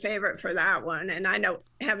absolutely the favorite for that one, and I don't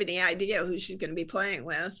have any idea who she's going to be playing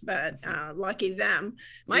with, but lucky them.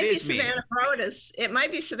 Might be Savannah Broadus. It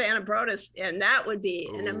might be Savannah Broadus, and that would be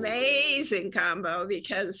an amazing combo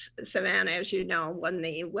because Savannah, as you know, won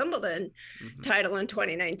the Wimbledon title in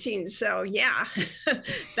 2019. So yeah,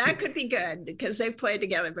 that could be good because they've played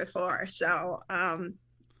together before. So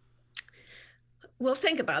we'll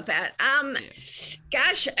think about that.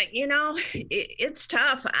 Gosh, you know, it's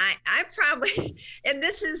tough. I probably, and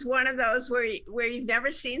this is one of those where you've never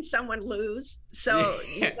seen someone lose. So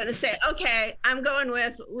you're going to say, okay, I'm going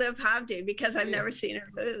with Liv Hovde because I've never seen her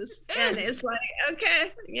lose. And it's like,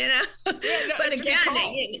 okay, you know, but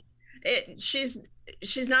again, she's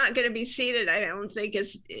not going to be seated, I don't think,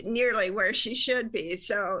 is nearly where she should be.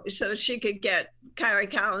 So she could get Kylie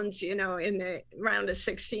Collins, you know, in the round of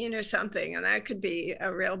 16 or something, and that could be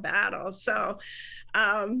a real battle. So,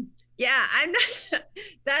 I'm not,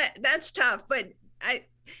 that's tough. But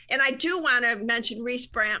I do want to mention Reese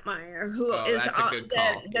Brantmeyer, who is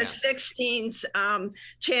the 16s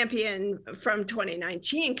champion from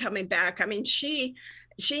 2019 coming back. I mean, she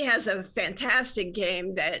has a fantastic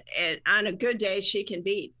game that on a good day she can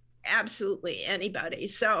beat absolutely anybody.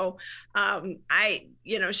 So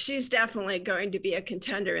she's definitely going to be a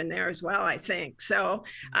contender in there as well, I think. So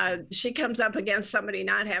she comes up against somebody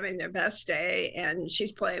not having their best day, and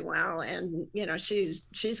she's playing well, and you know, she's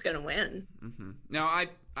going to win. Now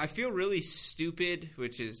I feel really stupid,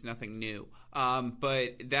 which is nothing new, but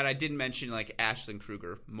that I didn't mention like Ashlyn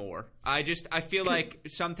Kruger more. I feel like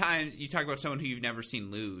sometimes you talk about someone who you've never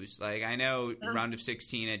seen lose. Like, I know round of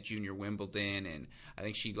 16 at Junior Wimbledon, and I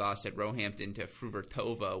think she lost at Roehampton to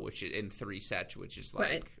Fruhvirtova, which is in 3 sets, which is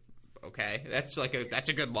like, okay, that's a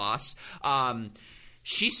good loss.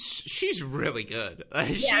 She's really good.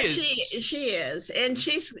 She is, and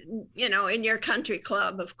she's, you know, in your country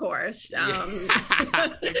club, of course.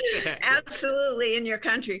 Absolutely in your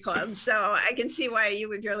country club. So I can see why you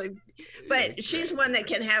would really, but she's one that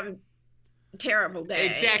can have terrible day.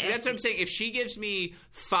 Exactly. That's what I'm saying. If she gives me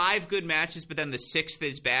 5 good matches, but then the 6th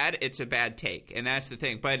is bad, it's a bad take. And that's the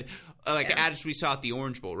thing. But as we saw at the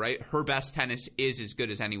Orange Bowl, right? Her best tennis is as good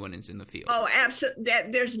as anyone is in the field. Oh, absolutely.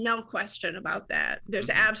 There's no question about that. There's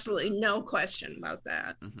absolutely no question about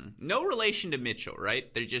that. No relation to Mitchell,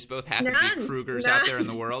 right? They just both happen to be Krugers out there in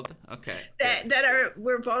the world. Okay.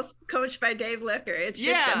 We're both coached by Dave Licker. It's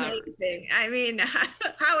just amazing. I mean,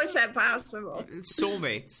 how is that possible?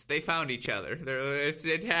 Soulmates. They found each other.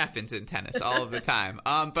 It happens in tennis all of the time.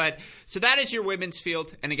 But so that is your women's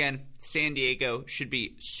field. And again, San Diego should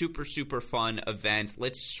be super, super fun event.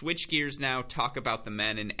 Let's switch gears now, talk about the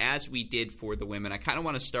men. And as we did for the women, I kind of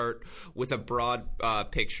want to start with a broad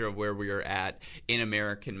picture of where we are at in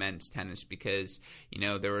American men's tennis because,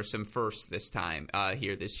 there were some firsts this time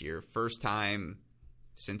here this year. First time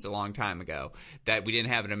since a long time ago that we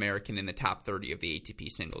didn't have an American in the top 30 of the ATP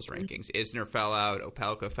singles rankings. Isner fell out,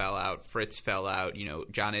 Opelka fell out, Fritz fell out.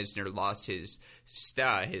 John Isner lost his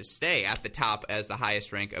stay at the top as the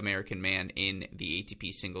highest ranked American man in the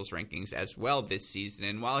ATP singles rankings as well this season.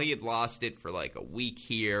 And while he had lost it for like a week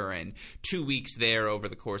here and 2 weeks there over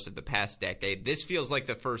the course of the past decade, this feels like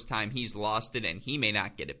the first time he's lost it and he may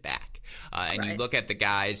not get it back. You look at the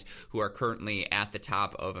guys who are currently at the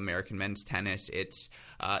top of American men's tennis, it's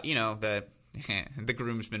the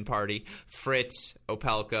groomsmen party, Fritz,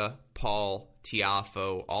 Opelka, Paul,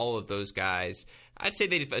 Tiafoe, all of those guys. I'd say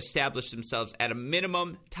they've established themselves at a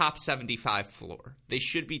minimum top 75 floor. They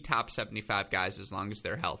should be top 75 guys as long as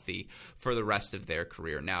they're healthy for the rest of their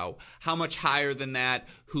career. Now, how much higher than that?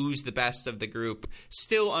 Who's the best of the group?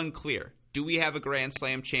 Still unclear. Do we have a Grand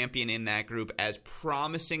Slam champion in that group as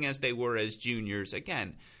promising as they were as juniors?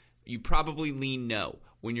 Again, you probably lean no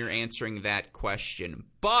when you're answering that question.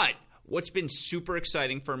 But what's been super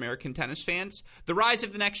exciting for American tennis fans? The rise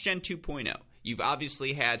of the next gen 2.0. You've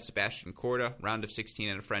obviously had Sebastian Korda, round of 16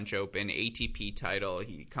 at a French Open, ATP title.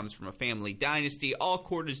 He comes from a family dynasty. All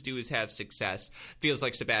Kordas do is have success. Feels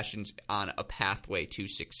like Sebastian's on a pathway to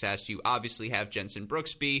success. You obviously have Jenson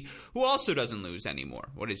Brooksby, who also doesn't lose anymore.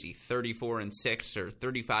 What is he, 34-6 or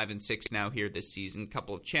 35-6 now here this season?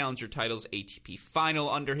 Couple of challenger titles, ATP final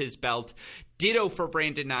under his belt. Ditto for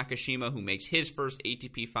Brandon Nakashima, who makes his first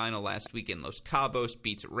ATP final last week in Los Cabos,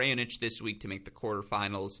 beats Raonic this week to make the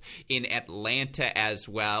quarterfinals in Atlanta as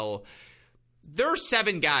well. There are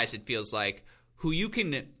 7 guys, it feels like, who you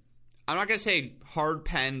can – I'm not going to say hard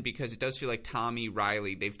pen because it does feel like Tommy,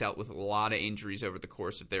 Riley, they've dealt with a lot of injuries over the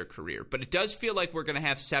course of their career. But it does feel like we're going to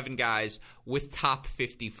have 7 guys with top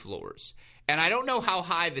 50 floors. And I don't know how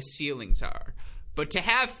high the ceilings are. But to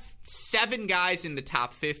have 7 guys in the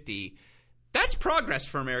top 50 – that's progress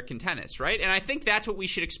for American tennis, right? And I think that's what we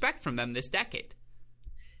should expect from them this decade.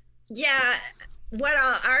 Yeah. What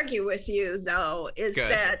I'll argue with you, though, is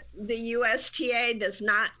that the USTA does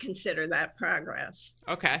not consider that progress.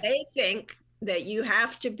 Okay. They think that you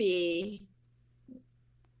have to be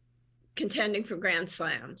contending for Grand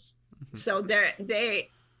Slams. Mm-hmm. So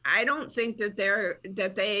I don't think that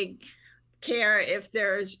they care if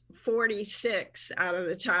there's 46 out of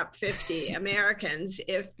the top 50 Americans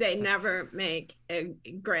if they never make a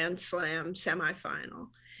Grand Slam semifinal.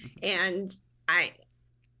 And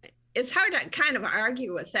it's hard to kind of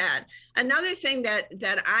argue with that. Another thing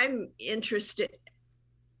that I'm interested,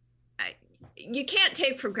 you can't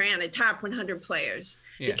take for granted top 100 players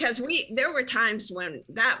because there were times when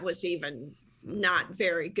that was even not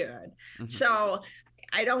very good. Mm-hmm. So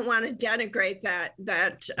I don't want to denigrate that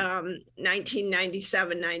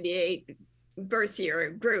 1997-98 birth year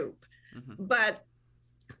group. Mm-hmm. But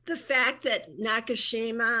the fact that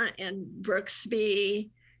Nakashima and Brooksby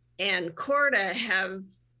and Korda have,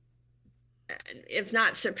 if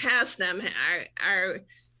not surpassed them, are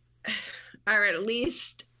at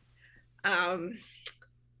least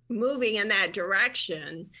moving in that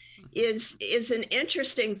direction is an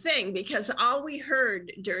interesting thing, because all we heard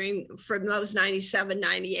from those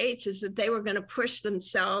 97-98s is that they were going to push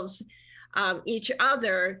themselves, each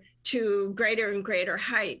other, to greater and greater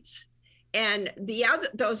heights. And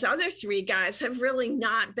those other 3 guys have really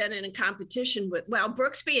not been in a competition with, well,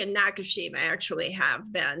 Brooksby and Nakashima actually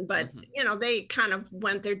have been, but they kind of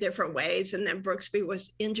went their different ways. And then Brooksby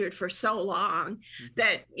was injured for so long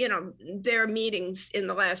that, their meetings in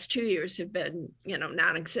the last 2 years have been,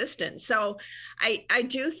 non-existent. So I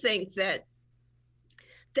do think that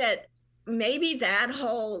maybe that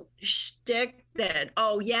whole shtick that,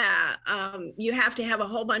 you have to have a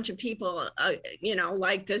whole bunch of people,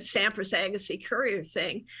 like the Sampras Agassi Courier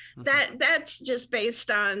thing, that's just based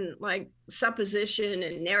on like supposition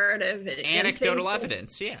and narrative and anecdotal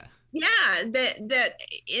evidence. Yeah, that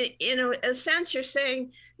in a sense you're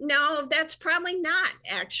saying, no, that's probably not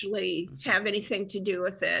actually have anything to do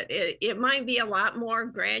with it. It might be a lot more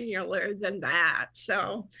granular than that.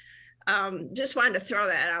 So just wanted to throw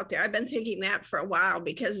that out there. I've been thinking that for a while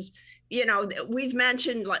because, we haven't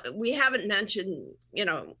mentioned,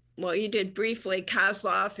 well, you did briefly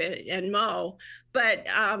Kozlov and Mo, but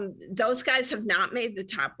those guys have not made the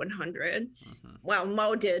top 100. Mm-hmm. Well,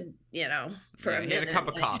 Mo did, for a minute. He had a cup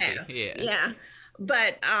of coffee. Yeah.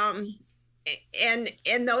 But,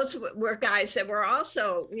 and those were guys that were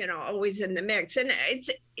also, always in the mix. And it's,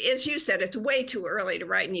 as you said, it's way too early to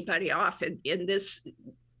write anybody off in this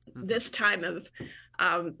time of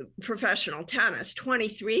professional tennis.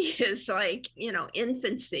 23 is like,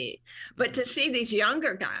 infancy. But to see these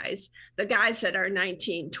younger guys, the guys that are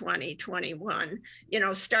 19, 20, 21,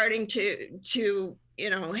 starting to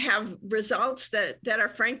have results that are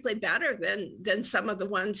frankly better than some of the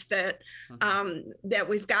ones that that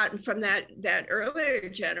we've gotten from that earlier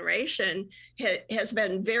generation has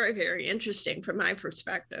been very, very interesting from my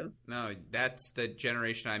perspective. No, that's the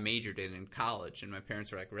generation I majored in college, and my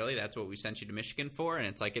parents were like, really? That's what we sent you to Michigan for? And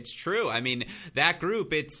it's like, it's true. I mean, that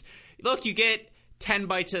group, look, you get 10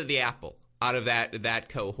 bites of the apple out of that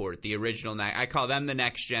cohort, the original. I call them the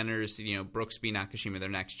next geners, Brooksby, Nakashima, they're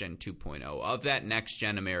next gen 2.0 of that next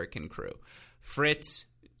gen American crew. Fritz,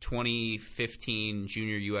 2015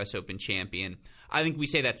 junior U.S. Open champion. I think we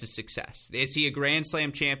say that's a success. Is he a Grand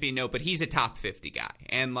Slam champion? No, but he's a top 50 guy.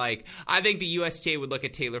 And I think the USTA would look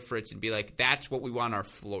at Taylor Fritz and be like, that's what we want our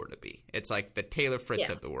floor to be. It's like the Taylor Fritz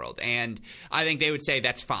of the world. And I think they would say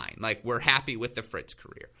that's fine. We're happy with the Fritz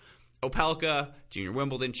career. Opelka, junior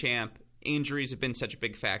Wimbledon champ. Injuries have been such a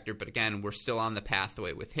big factor, but again, we're still on the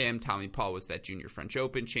pathway with him. Tommy Paul was that junior French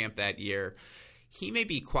Open champ that year. He may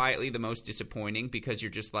be quietly the most disappointing because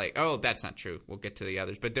you're just like, oh, that's not true. We'll get to the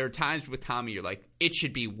others. But there are times with Tommy you're like, it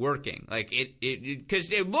should be working.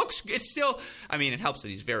 Because it's still, I mean, it helps that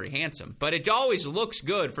he's very handsome, but it always looks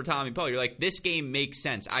good for Tommy Paul. You're like, this game makes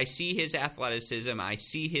sense. I see his athleticism. I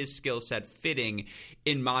see his skill set fitting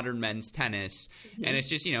in modern men's tennis. Mm-hmm. And it's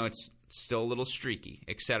just, it's still a little streaky,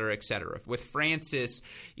 et cetera, et cetera. With Francis,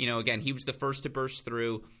 again, he was the first to burst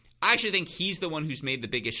through. I actually think he's the one who's made the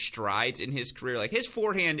biggest strides in his career. His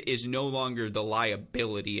forehand is no longer the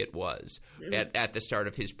liability it was at the start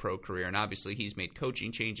of his pro career. And obviously he's made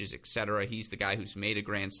coaching changes, et cetera. He's the guy who's made a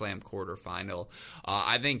Grand Slam quarterfinal.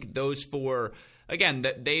 I think those four, again,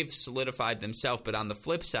 they've solidified themselves. But on the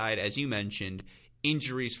flip side, as you mentioned,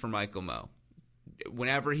 injuries for Michael Mmoh.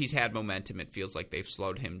 Whenever he's had momentum, it feels like they've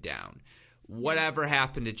slowed him down. Whatever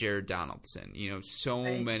happened to Jared Donaldson?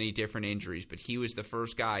 Many different injuries, but he was the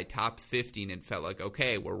first guy, top 50, and it felt like,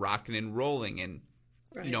 okay, we're rocking and rolling. And,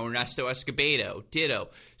 Ernesto Escobedo, ditto.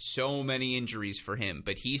 So many injuries for him,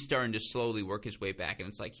 but he's starting to slowly work his way back. And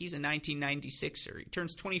it's like he's a 1996er. He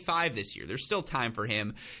turns 25 this year. There's still time for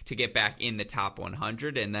him to get back in the top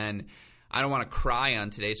 100. And then I don't want to cry on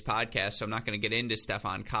today's podcast, so I'm not going to get into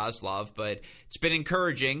Stefan Kozlov, but it's been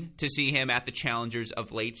encouraging to see him at the Challengers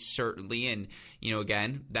of late, certainly. And,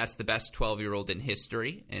 again, that's the best 12-year-old in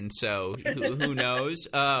history. And so who knows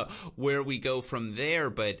where we go from there.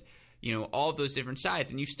 But, all of those different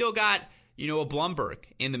sides. And you've still got, a Blumberg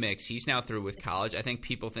in the mix. He's now through with college. I think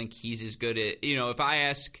people think he's as good at,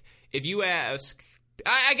 if you ask,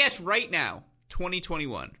 I guess right now,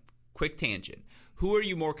 2021, quick tangent. Who are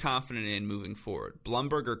you more confident in moving forward,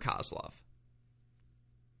 Blumberg or Kozlov?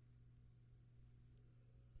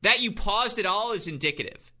 That you paused it all is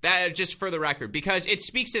indicative. That just for the record, because it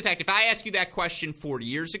speaks to the fact if I ask you that question 40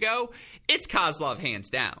 years ago, it's Kozlov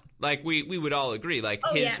hands down. We would all agree.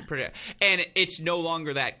 And it's no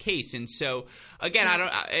longer that case. And so again,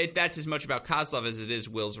 that's as much about Kozlov as it is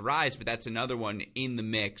Will's Rise, but that's another one in the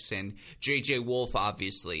mix. And JJ Wolf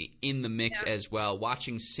obviously in the mix as well.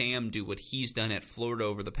 Watching Sam do what he's done at Florida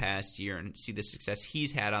over the past year and see the success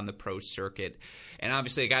he's had on the pro circuit. And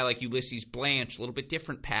obviously a guy like Ulysses Blanche, a little bit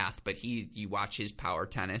different path, but you watch his power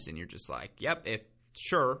tennis and you're just like, yep,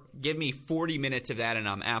 sure, give me 40 minutes of that and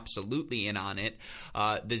I'm absolutely in on it.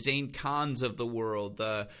 The Zane Khans of the world,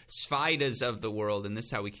 the Svidas of the world, and this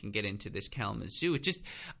is how we can get into this Kalamazoo.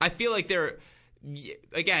 I feel like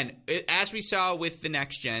again, as we saw with the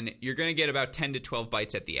next gen, you're going to get about 10 to 12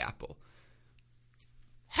 bites at the apple.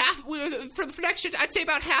 For the next gen, I'd say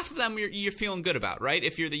about half of them you're feeling good about, right?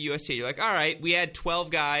 If you're the USTA, you're like, all right, we had 12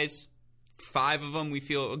 guys. 5 of them we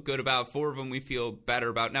feel good about. 4 of them we feel better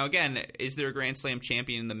about. Now, again, is there a Grand Slam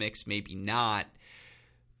champion in the mix? Maybe not.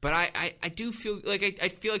 But I do feel like I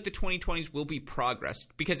feel like the 2020s will be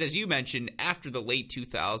progressed because, as you mentioned, after the late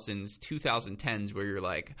 2000s, 2010s, where you're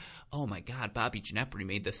like, oh my God, Bobby Ginepri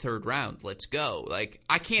made the third round. Let's go. Like,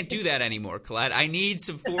 I can't do that anymore, Colette. I need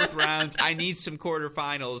some fourth rounds. I need some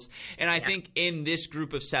quarterfinals. And I think in this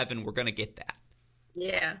group of 7, we're going to get that.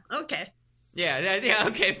 Yeah. Okay. Yeah.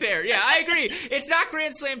 Okay. Fair. Yeah, I agree. It's not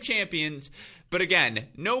Grand Slam champions. But again,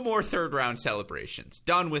 no more third-round celebrations.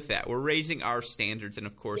 Done with that. We're raising our standards, and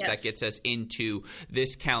of course, that gets us into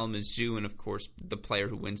this Kalamazoo, and of course, the player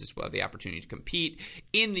who wins this will have the opportunity to compete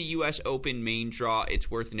in the U.S. Open main draw. It's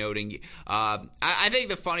worth noting. I think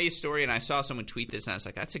the funniest story, and I saw someone tweet this, and I was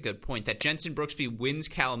like, that's a good point, that Jenson Brooksby wins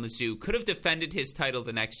Kalamazoo, could have defended his title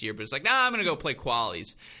the next year, but it's like, nah, I'm going to go play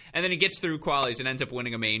qualies. And then he gets through qualies and ends up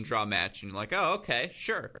winning a main draw match, and you're like, oh, okay,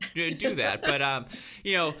 sure, do that. But,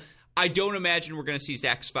 I don't imagine we're going to see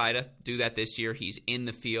Zach Svajda do that this year. He's in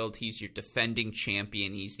the field. He's your defending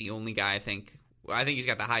champion. He's the only guy I think he's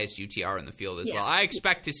got the highest UTR in the field as well. I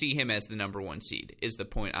expect to see him as the number 1 seed is the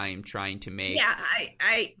point I am trying to make. Yeah,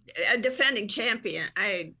 a defending champion,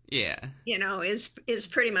 is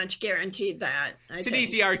pretty much guaranteed that. It's an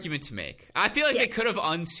easy argument to make. I feel like they could have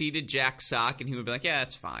unseated Jack Sock and he would be like, yeah,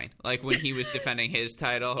 that's fine. Like when he was defending his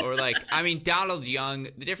title, or like, I mean, Donald Young,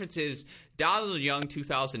 the difference is Donald Young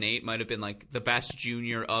 2008 might have been like the best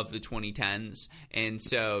junior of the 2010s, and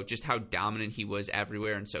so just how dominant he was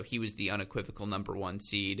everywhere, and so he was the unequivocal number 1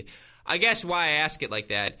 seed. I guess why I ask it like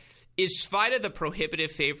that, is Svajda the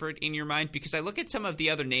prohibitive favorite in your mind? Because I look at some of the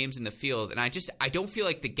other names in the field, and I don't feel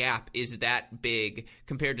like the gap is that big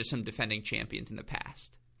compared to some defending champions in the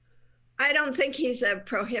past. I don't think he's a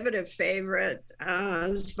prohibitive favorite,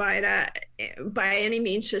 Svajda, by any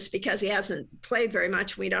means, just because he hasn't played very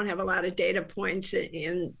much. We don't have a lot of data points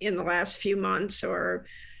in the last few months or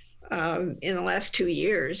in the last 2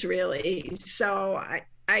 years, really. So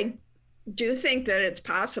I do think that it's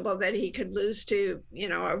possible that he could lose to,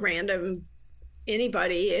 a random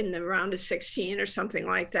anybody in the round of 16 or something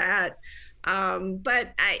like that.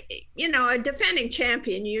 But a defending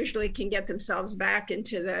champion usually can get themselves back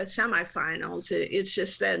into the semifinals. It's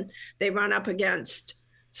just that they run up against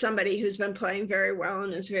somebody who's been playing very well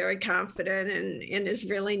and is very confident and is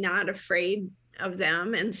really not afraid of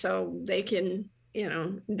them. And so they can,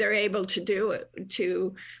 they're able to do it,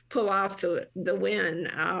 to pull off the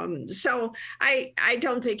win. So I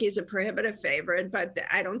don't think he's a prohibitive favorite, but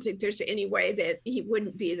I don't think there's any way that he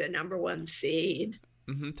wouldn't be the number 1 seed.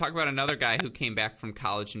 Mm-hmm. Talk about another guy who came back from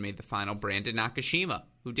college and made the final, Brandon Nakashima,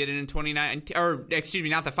 who did it in 2019, or excuse me,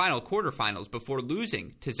 not the final, quarterfinals before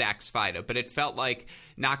losing to Zach Svajda. But it felt like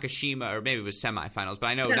Nakashima, or maybe it was semifinals, but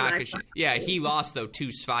I know Nakashima. Yeah, he lost though to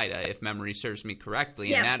Svajda, if memory serves me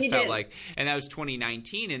correctly, and that felt like, and that was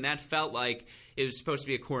 2019, and that felt like it was supposed to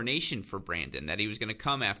be a coronation for Brandon, that he was going to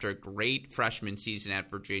come after a great freshman season at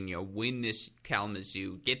Virginia, win this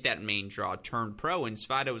Kalamazoo, get that main draw, turn pro, and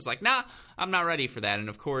Svajda was like, nah, I'm not ready for that. And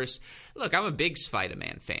of course, look, I'm a big Svajda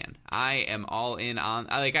man fan. I am all in on,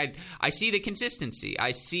 I see the consistency.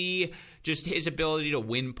 I see just his ability to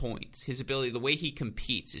win points. His ability, the way he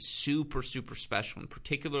competes is super, super special, and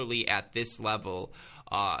particularly at this level,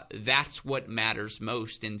 that's what matters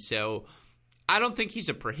most. And so I don't think he's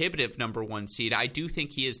a prohibitive number 1 seed. I do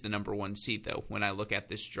think he is the number 1 seed, though, when I look at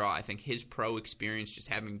this draw. I think his pro experience, just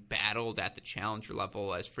having battled at the challenger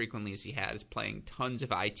level as frequently as he has, playing tons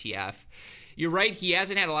of ITF. You're right, he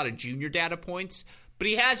hasn't had a lot of junior data points, but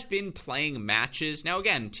he has been playing matches. Now,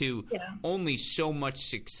 again, to only so much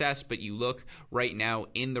success, but you look right now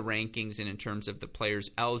in the rankings and in terms of the players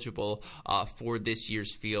eligible for this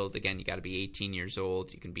year's field. Again, you got to be 18 years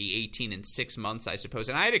old. You can be 18 in 6 months, I suppose.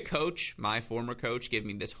 And I had a coach, my former coach, give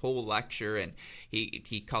me this whole lecture, and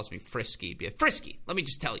he calls me Frisky. He'd be like, Frisky, let me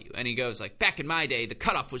just tell you. And he goes like, back in my day, the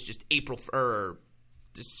cutoff was just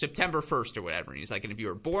September 1st or whatever. And he's like, and if you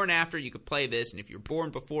were born after, you could play this, and if you were born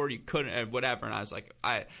before, you couldn't, whatever. And I was like,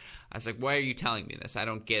 why are you telling me this? I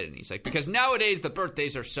don't get it. And he's like, because nowadays the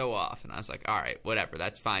birthdays are so off. And I was like, all right, whatever,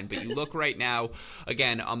 that's fine. But you look right now,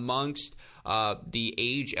 again, amongst the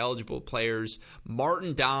age-eligible players,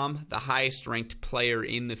 Martin Dahm, the highest-ranked player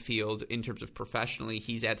in the field in terms of professionally,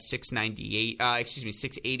 he's at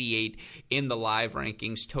 688 in the live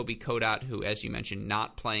rankings. Toby Kodat, who, as you mentioned,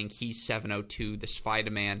 not playing, he's 702. The Svajda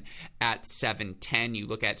man at 710. You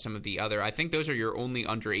look at some of the other, I think those are your only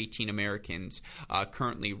under-18 Americans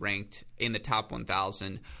currently ranked in the top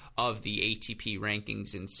 1,000 of the ATP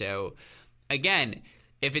rankings. And so, again,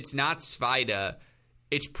 if it's not Svajda,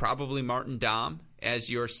 it's probably Martin Dahm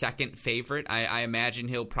as your second favorite. I imagine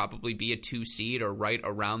he'll probably be a 2 seed or right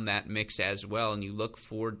around that mix as well. And you look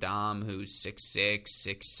for Dahm, who's 6'6",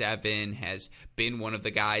 6'7", has been one of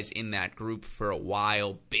the guys in that group for a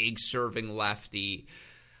while, big serving lefty.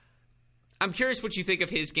 I'm curious what you think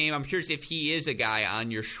of his game. I'm curious if he is a guy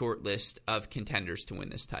on your short list of contenders to win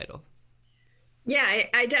this title. Yeah,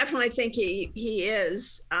 I definitely think he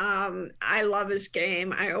is. I love his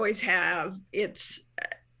game. I always have. It's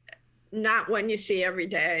not one you see every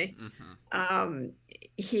day. Mm-hmm.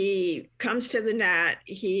 He comes to the net.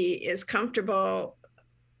 He is comfortable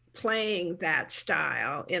playing that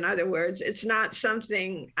style. In other words, it's not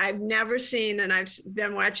something I've never seen, and I've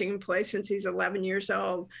been watching him play since he's 11 years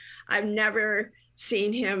old. I've never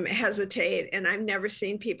seen him hesitate, and I've never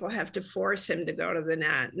seen people have to force him to go to the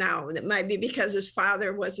net. Now, it might be because his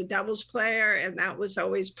father was a doubles player, and that was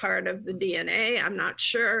always part of the DNA. I'm not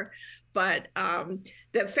sure. But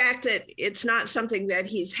the fact that it's not something that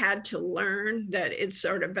he's had to learn, that it's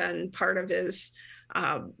sort of been part of his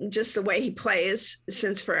just the way he plays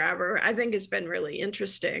since forever, I think it's been really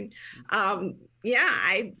interesting. Yeah,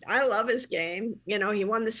 I love his game. You know, he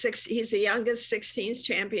won he's the youngest 16s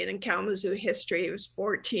champion in Kalamazoo history. He was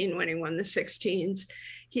 14 when he won the 16s.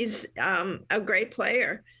 He's a great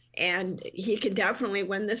player, and he can definitely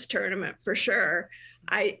win this tournament for sure.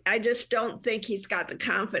 I just don't think he's got the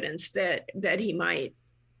confidence that he might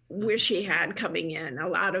wish he had coming in. A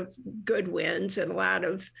lot of good wins and a lot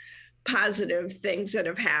of positive things that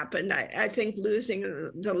have happened. I think losing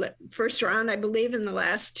the first round, I believe, in the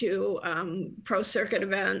last two pro circuit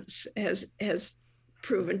events has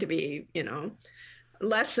proven to be, you know,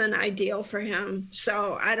 less than ideal for him.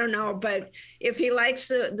 So I don't know, but if he likes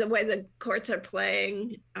the way the courts are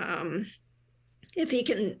playing, if he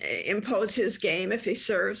can impose his game, if he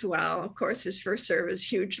serves well, of course, his first serve is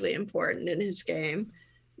hugely important in his game.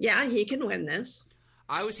 Yeah, he can win this.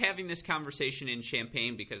 I was having this conversation in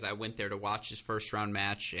Champaign because I went there to watch his first round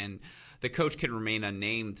match, and the coach can remain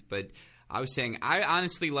unnamed, but I was saying I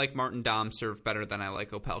honestly like Martin Dahm serve better than I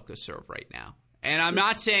like Opelka's serve right now. And I'm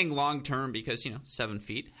not saying long term because, you know, 7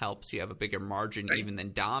 feet helps. You have a bigger margin even than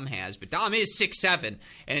Dahm has. But Dahm is 6'7",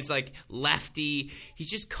 and it's like lefty. He's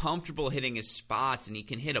just comfortable hitting his spots, and he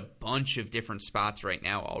can hit a bunch of different spots right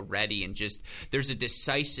now already. And just there's a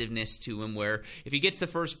decisiveness to him where if he gets the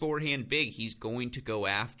first forehand big, he's going to go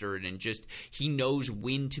after it. And just he knows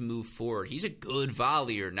when to move forward. He's a good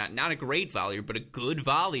volleyer, not a great volleyer, but a good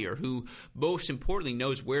volleyer who most importantly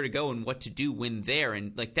knows where to go and what to do when there.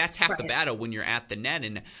 And like that's half the battle when you're at the net.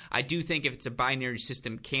 And I do think if it's a binary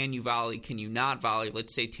system, can you volley, can you not volley?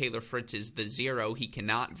 Let's say Taylor Fritz is the 0, he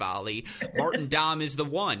cannot volley. Martin Dahm is the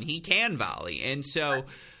 1, he can volley. And so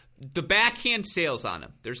the backhand sails on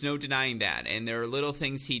him. There's no denying that. And there are little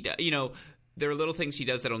things he does, you know, there are little things he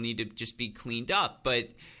does that'll need to just be cleaned up, but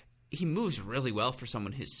he moves really well for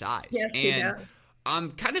someone his size. Yes, he does.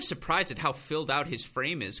 I'm kind of surprised at how filled out his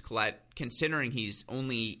frame is, Colette, considering he's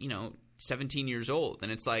only, you know, 17 years old.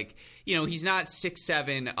 And it's like, you know, he's not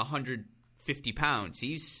 6'7", 150 pounds.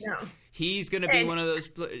 He's going to be one of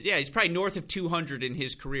those. Yeah, he's probably north of 200 in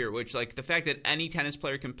his career, which like the fact that any tennis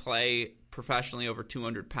player can play professionally over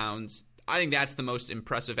 200 pounds, I think that's the most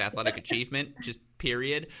impressive athletic achievement, just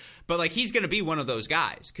period. But like he's going to be one of those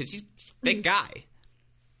guys because he's a big guy.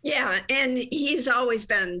 Yeah, and he's always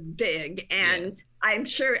been big, and I'm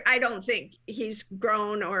sure, I don't think he's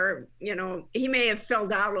grown or, you know, he may have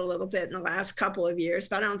filled out a little bit in the last couple of years,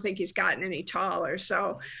 but I don't think he's gotten any taller.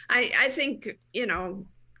 So I think, you know,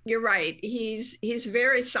 you're right. He's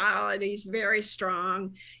very solid. He's very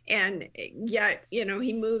strong. And yet, you know,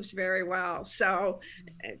 he moves very well. So,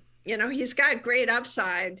 you know, he's got great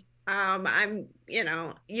upside. I'm, you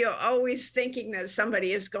know, you're always thinking that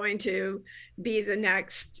somebody is going to be the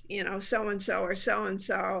next, you know, so-and-so or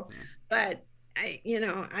so-and-so, but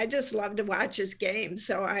I just love to watch his game.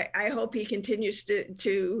 So I hope he continues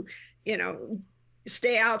to, you know,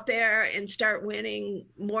 stay out there and start winning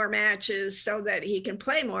more matches so that he can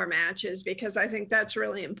play more matches, because I think that's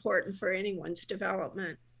really important for anyone's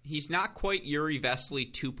development. He's not quite Yuri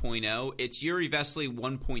Vesely 2.0. It's Yuri Vesely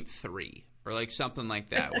 1.3 or like something like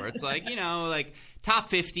that, where it's like, you know, like top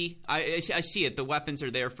 50. I see it. The weapons are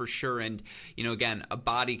there for sure. And, you know, again, a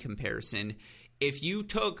body comparison. If you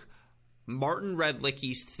took Martin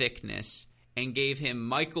Redlicky's thickness and gave him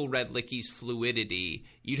Michael Redlicky's fluidity,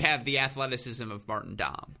 you'd have the athleticism of Martin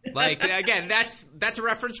Dahm. Like, again, that's a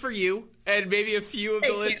reference for you and maybe a few of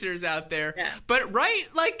the listeners out there. Yeah. But right,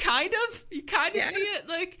 like, kind of, you kind of see it.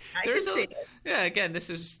 Like, again, this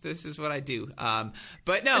is what I do.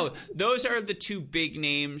 But no, those are the two big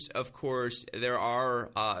names. Of course, there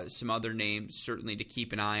are some other names certainly to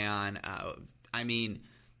keep an eye on. I mean,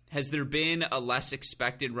 has there been a less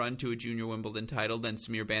expected run to a junior Wimbledon title than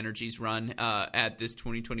Samir Banerjee's run at this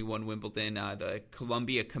 2021 Wimbledon? The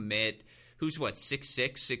Columbia commit, who's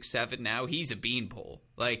 6'6", 6'7" now? He's a beanpole.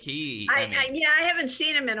 Like I haven't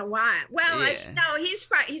seen him in a while. Well, he's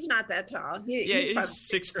not that tall. He's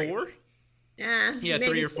 6'4". Yeah,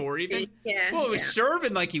 3 or 4 even. Yeah. Well, it was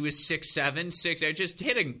serving like he was 6'7", 6. Just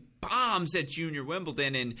hitting bombs at junior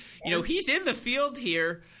Wimbledon, and he's in the field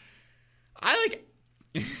here. I'm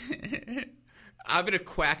going to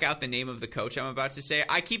quack out the name of the coach I'm about to say.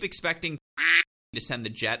 I keep expecting to send the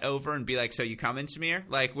jet over and be like, so you coming, Samir?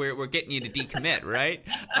 Like, we're getting you to decommit, right?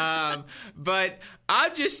 But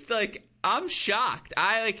I'm just I'm shocked.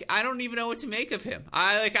 I don't even know what to make of him.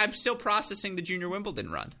 I'm still processing the junior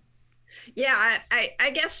Wimbledon run. Yeah,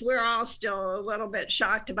 I guess we're all still a little bit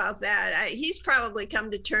shocked about that. He's probably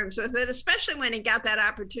come to terms with it, especially when he got that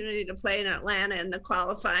opportunity to play in Atlanta in the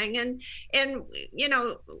qualifying and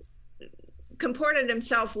comported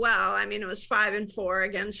himself well. I mean, it was 5-4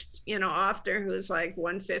 against, Ofter, who's like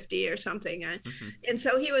 150 or something. Mm-hmm. And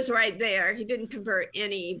so he was right there. He didn't convert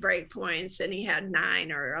any break points and he had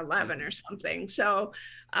 9 or 11 or something. So,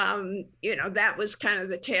 that was kind of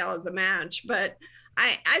the tail of the match. But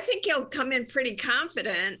I think he'll come in pretty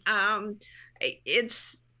confident. It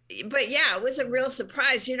was a real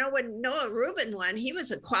surprise. When Noah Rubin won, he was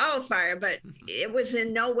a qualifier, but it was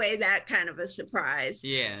in no way that kind of a surprise.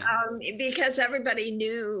 Yeah. Because everybody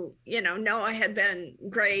knew, Noah had been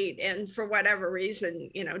great, and for whatever reason,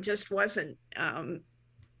 just wasn't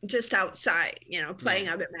just outside, playing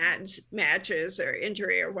other matches or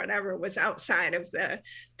injury or whatever was outside of the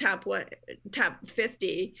top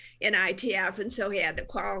 50 in ITF. And so he had to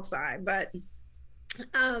qualify. But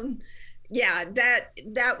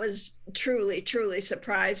that was truly, truly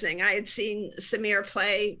surprising. I had seen Samir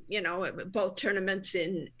play, both tournaments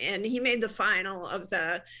and he made the final of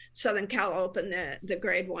the Southern Cal Open, the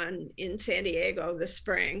grade 1 in San Diego this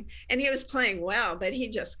spring. And he was playing well, but he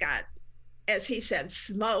just got, as he said,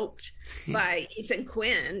 smoked by Ethan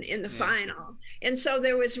Quinn in the final. And so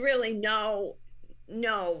there was really no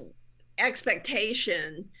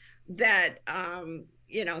expectation that,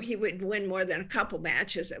 he would win more than a couple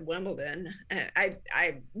matches at Wimbledon.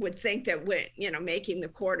 I would think that making the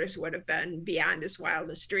quarters would have been beyond his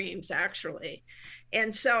wildest dreams, actually.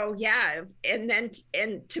 And so,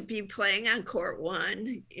 and to be playing on court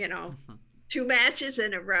 1, 2 matches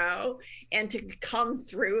in a row and to come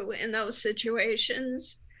through in those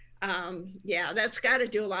situations. That's got to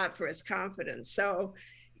do a lot for his confidence. So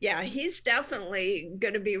he's definitely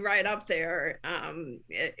going to be right up there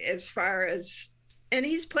as far as, and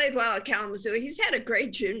he's played well at Kalamazoo. He's had a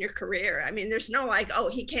great junior career. I mean, there's no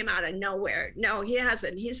he came out of nowhere. No, he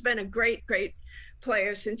hasn't. He's been a great, great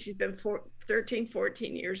player since he's been 13,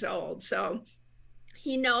 14 years old. So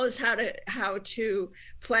he knows how to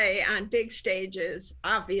play on big stages,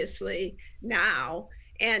 obviously now,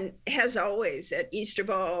 and has always at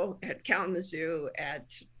Easterbow, at Kalamazoo,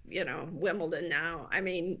 at Wimbledon now. I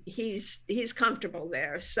mean, he's comfortable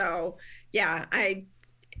there. So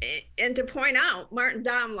and to point out, Martin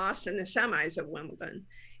Dahm lost in the semis at Wimbledon,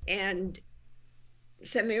 and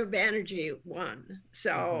Samir Banerjee won.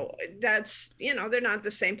 So that's they're not the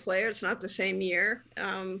same player. It's not the same year.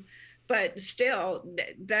 But still,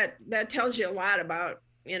 that tells you a lot about,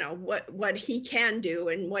 what he can do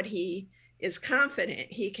and what he is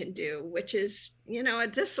confident he can do, which is,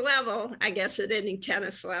 at this level, I guess at any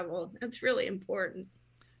tennis level, that's really important.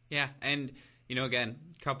 Yeah. And, again,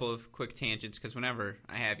 a couple of quick tangents, because whenever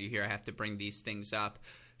I have you here, I have to bring these things up.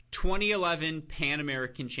 2011 Pan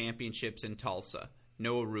American Championships in Tulsa,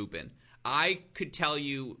 Noah Rubin. I could tell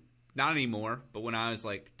you, not anymore, but when I was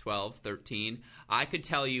 12, 13, I could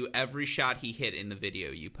tell you every shot he hit in the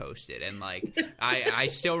video you posted. And I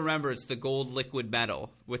still remember it's the gold liquid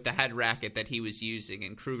medal with the head racket that he was using,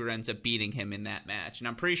 and Kruger ends up beating him in that match. And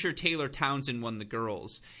I'm pretty sure Taylor Townsend won the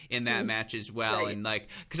girls in that match as well. Right. And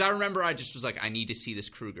because I remember I just was I need to see this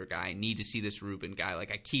Kruger guy. I need to see this Rubin guy. I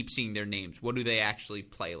keep seeing their names. What do they actually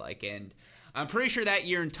play like? And I'm pretty sure that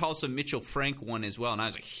year in Tulsa, Mitchell Frank won as well, and I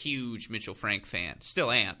was a huge Mitchell Frank fan.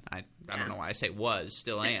 Still am. I don't know why I say was.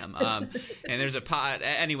 Still am. And there's a pod.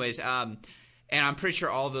 Anyways, and I'm pretty sure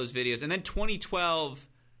all those videos. And then 2012,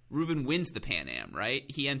 Ruben wins the Pan Am, right?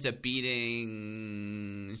 He ends up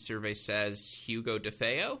beating, survey says, Hugo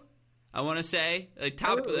DeFeo, I want to say. Like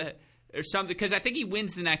top of the, or something, because I think he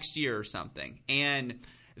wins the next year or something. And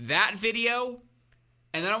that video,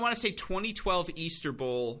 and then I want to say 2012 Easter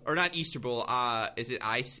Bowl, or not Easter Bowl, is it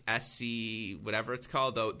ISC, whatever it's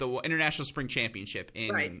called, the International Spring Championship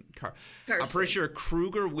in Carson. I'm pretty sure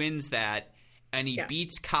Kruger wins that, and he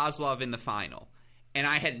beats Kozlov in the final. And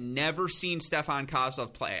I had never seen Stefan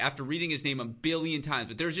Kozlov play after reading his name a billion times.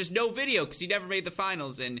 But there's just no video because he never made the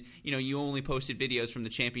finals. And, you only posted videos from the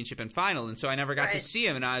championship and final. And so I never got to see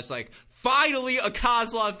him. And I was like, finally a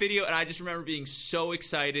Kozlov video. And I just remember being so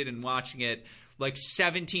excited and watching it like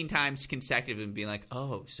 17 times consecutive and being like,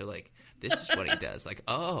 oh, so like this is what he does. Like,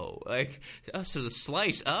 so the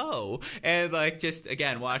slice, and like just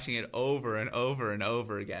again watching it over and over and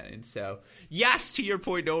over again. And so, yes, to your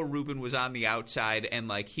point, Noah Rubin was on the outside and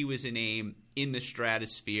like he was a name in the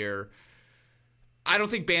stratosphere. I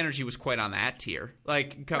don't think Banerjee was quite on that tier,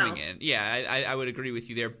 like coming in. Yeah, I would agree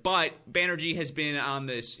with you there. But Banerjee has been on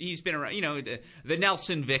this. He's been around, the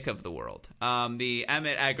Nelson Vick of the world, the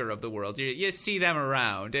Emmett Egger of the world. You see them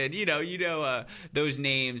around, and those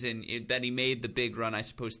names, and that he made the big run. I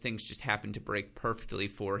suppose things just happened to break perfectly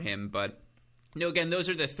for him. But again, those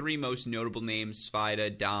are the three most notable names: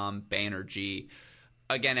 Svajda, Dom, Banerjee.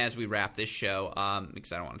 Again, as we wrap this show,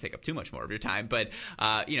 because I don't want to take up too much more of your time, but,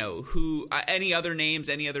 any other names,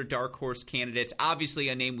 any other dark horse candidates? Obviously,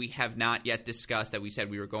 a name we have not yet discussed that we said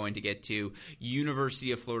we were going to get to,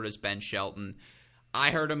 University of Florida's Ben Shelton.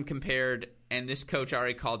 I heard him compared, and this coach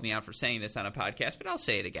already called me out for saying this on a podcast, but I'll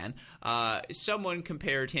say it again. Someone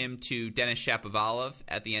compared him to Denis Shapovalov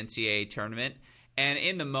at the NCAA tournament. And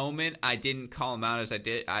in the moment, I didn't call him out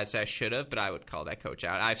as I should have, but I would call that coach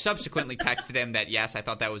out. I've subsequently texted him that, yes, I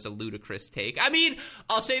thought that was a ludicrous take. I mean,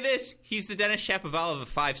 I'll say this. He's the Denis Shapovalov of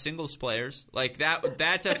 5 singles players. Like,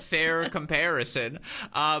 that's a fair comparison.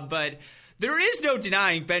 But there is no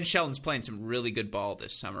denying Ben Shelton's playing some really good ball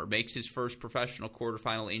this summer. Makes his first professional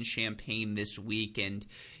quarterfinal in Champaign this week. And,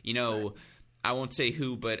 I won't say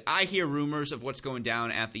who, but I hear rumors of what's going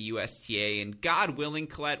down at the USTA, and God willing,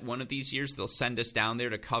 Colette, one of these years they'll send us down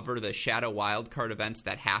there to cover the shadow wildcard events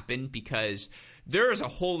that happen, because there is a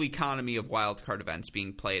whole economy of wildcard events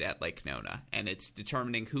being played at Lake Nona, and it's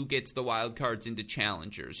determining who gets the wildcards into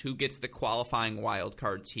challengers, who gets the qualifying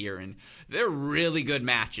wildcards here, and they're really good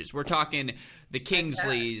matches. We're talking the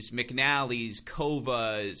Kingsleys, McNallys,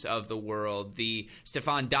 Kovas of the world, the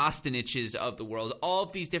Stefan Dostaniches of the world, all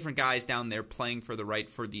of these different guys down there playing for the right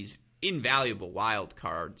for these invaluable wild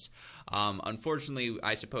cards. Unfortunately,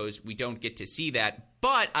 I suppose we don't get to see that,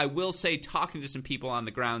 but I will say, talking to some people on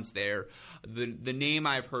the grounds there, the name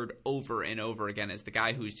I've heard over and over again is the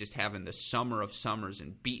guy who's just having the summer of summers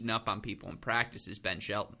and beating up on people in practice is Ben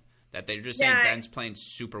Shelton. That they're just saying Ben's playing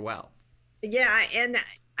super well. Yeah, and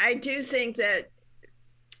I do think that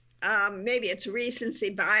maybe it's recency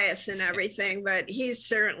bias and everything, but he's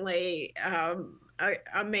certainly a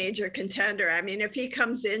major contender. I mean, if he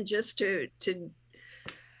comes in just to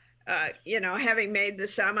having made the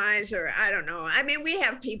semis, or I don't know. I mean, we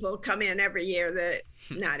have people come in every year that,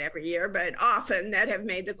 not every year, but often, that have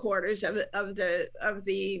made the quarters of the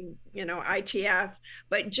ITF.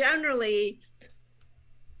 But generally,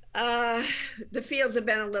 the fields have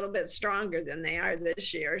been a little bit stronger than they are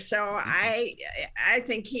this year. So I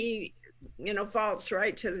think he, falls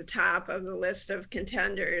right to the top of the list of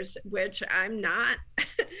contenders, which I'm not.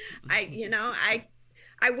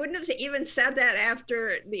 I wouldn't have even said that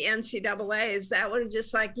after the NCAAs. That would have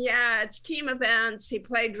just it's team events. He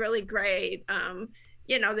played really great.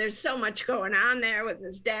 There's so much going on there with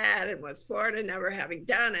his dad and with Florida never having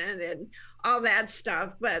done it and all that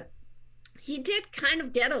stuff. But he did kind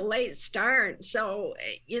of get a late start. So,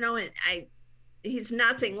 he's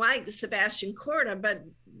nothing like Sebastian Korda, but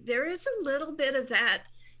there is a little bit of that.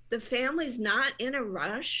 The family's not in a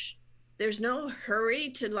rush. There's no hurry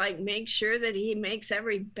to make sure that he makes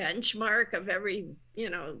every benchmark of every,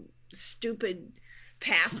 stupid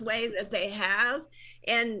pathway that they have.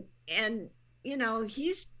 And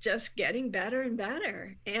he's just getting better and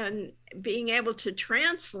better, and being able to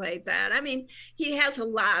translate that. I mean, he has a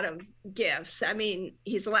lot of gifts. I mean,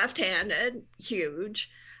 he's left-handed, huge.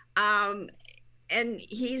 And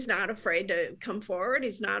he's not afraid to come forward.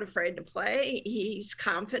 He's not afraid to play. He's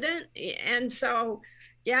confident. And so,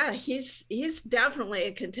 he's definitely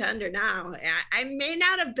a contender now. I may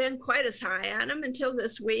not have been quite as high on him until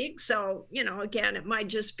this week. So, again, it might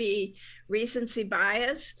just be recency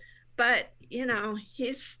bias, but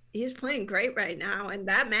he's playing great right now, and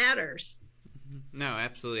that matters. No,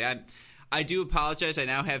 absolutely. I do apologize. I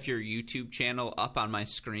now have your YouTube channel up on my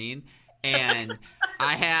screen, and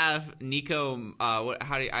I have Nico. I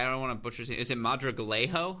don't want to butcher his name. Is it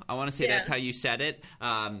Madragalejo? I want to say that's how you said it.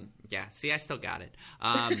 Yeah. See, I still got it.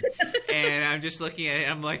 And I'm just looking at it.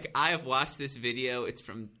 I'm like, I have watched this video. It's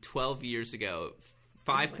from 12 years ago.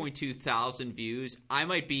 5.2 thousand views. I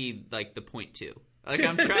might be like the 0.2. Like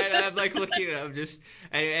I'm trying. I'm like looking at it. I'm just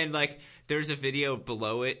and like there's a video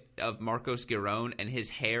below it of Marcos Giron, and his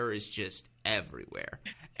hair is just everywhere.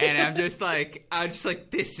 And I'm just like,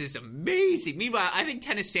 this is amazing. Meanwhile, I think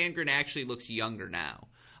Tennis Sandgren actually looks younger now.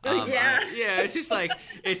 Yeah, it's just like,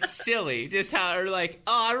 it's silly. Just how, or like,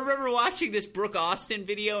 I remember watching this Brooke Austin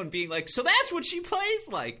video and being like, so that's what she plays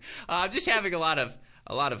like. Just having a lot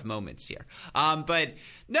of moments here. But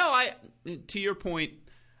no, to your point,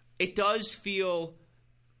 it does feel,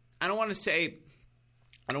 I don't want to say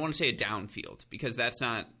a downfield, because that's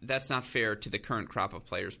not fair to the current crop of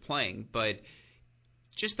players playing, but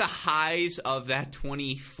just the highs of that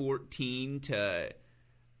 2014 to,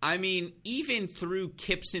 I mean, even through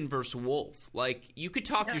Kipson versus Wolf, like you could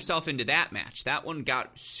talk yourself into that match. That one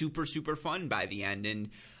got super, super fun by the end. And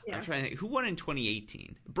I'm trying to think, who won in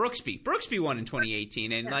 2018? Brooksby won in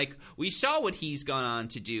 2018. And like we saw what he's gone on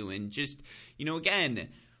to do. And just, again,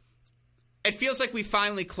 it feels like we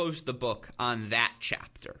finally closed the book on that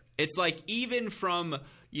chapter. It's like even from,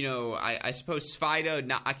 I suppose Svida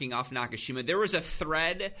knocking off Nakashima, there was a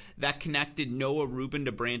thread that connected Noah Rubin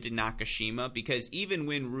to Brandon Nakashima, because even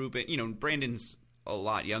when Rubin, Brandon's a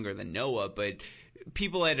lot younger than Noah, but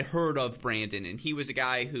people had heard of Brandon, and he was a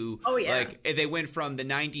guy who, like, they went from the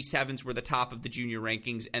 97s were the top of the junior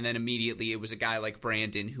rankings, and then immediately it was a guy like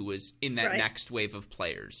Brandon who was in that next wave of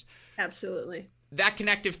players. Absolutely. That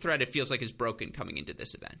connective thread, it feels like, is broken coming into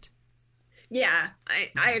this event. Yeah,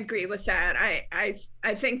 I agree with that.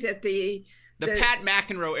 I think that the Pat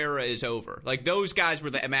McEnroe era is over. Like, those guys were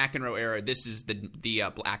the McEnroe era. This is the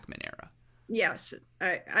Blackman era. Yes,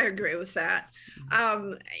 I agree with that.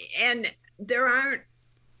 And there aren't.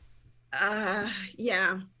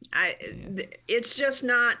 It's just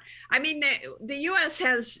not. I mean, the U.S.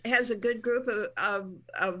 has a good group of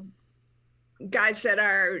guys that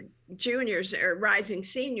are juniors or rising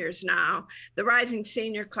seniors now. The rising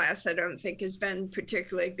senior class, I don't think, has been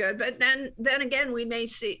particularly good. But then again, we may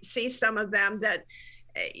see some of them that,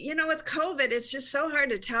 with COVID, it's just so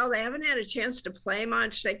hard to tell. They haven't had a chance to play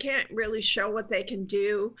much. They can't really show what they can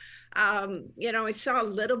do. We saw a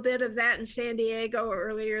little bit of that in San Diego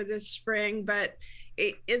earlier this spring, but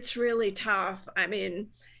it's really tough. I mean,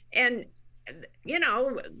 and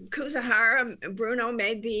Kuzuhara, Bruno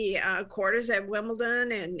made the quarters at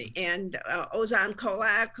Wimbledon, and Ozan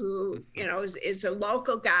Kolak, who is a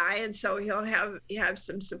local guy, and so he'll have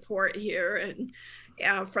some support here and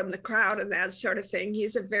from the crowd and that sort of thing.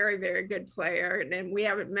 He's a very, very good player. And then we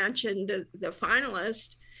haven't mentioned the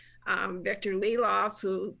finalist, Victor Liloff,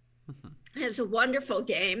 who has a wonderful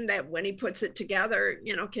game that when he puts it together,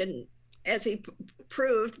 can, as he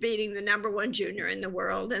proved, beating the number one junior in the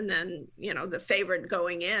world, and then, the favorite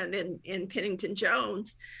going in Pennington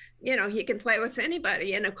Jones, he can play with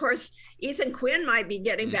anybody. And of course, Ethan Quinn might be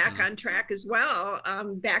getting back on track as well,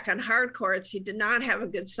 back on hard courts. He did not have a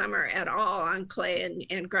good summer at all on clay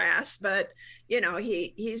and grass, but,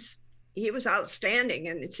 he was outstanding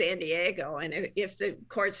in San Diego. And if the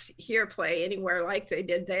courts here play anywhere like they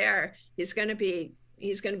did there, he's going to be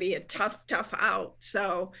a tough out.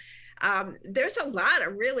 So, there's a lot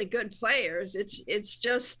of really good players. It's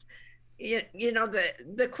just,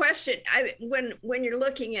 the question, when you're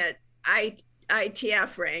looking at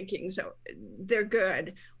ITF rankings, they're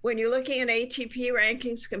good. When you're looking at ATP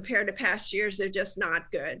rankings compared to past years, they're just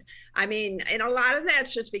not good. I mean, and a lot of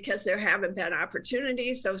that's just because there haven't been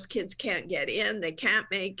opportunities. Those kids can't get in. They can't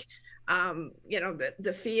make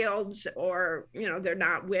the fields, or, they're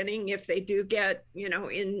not winning if they do get,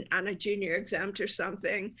 in on a junior exempt or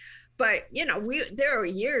something. But, there were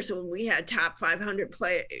years when we had top 500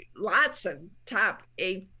 lots of top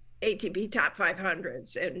ATP top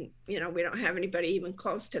 500s. And, we don't have anybody even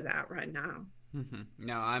close to that right now. Mm-hmm.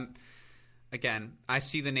 No, I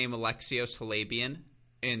see the name Alexios Halabian,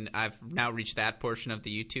 and I've now reached that portion of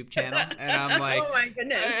the YouTube channel, and I'm like, oh my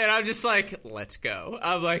goodness. And I'm just like, let's go.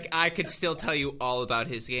 I'm like, I could still tell you all about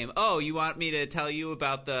his game. Oh, you want me to tell you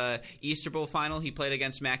about the Easter Bowl final he played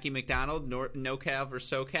against Mackie McDonald, NoCal versus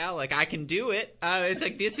SoCal? Like, I can do it. It's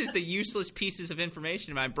like, this is the useless pieces of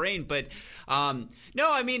information in my brain. But no,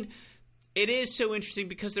 I mean, it is so interesting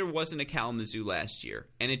because there wasn't a Kalamazoo last year,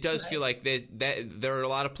 and it does feel like that there are a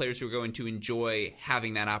lot of players who are going to enjoy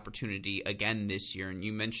having that opportunity again this year. And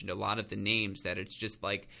you mentioned a lot of the names that it's just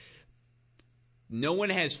like no one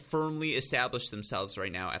has firmly established themselves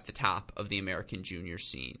right now at the top of the American junior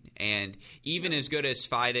scene. And even as good as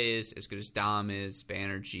Sfida is, as good as Dom is,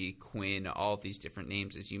 Banerjee, Quinn, all of these different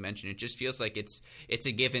names, as you mentioned, it just feels like it's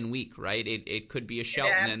a given week, right? It could be a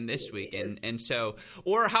Shelton and this week. And so,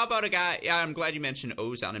 or how about a guy, I'm glad you mentioned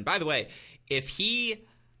Ozan. And by the way, if he,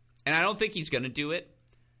 and I don't think he's going to do it,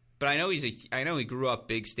 but I know he grew up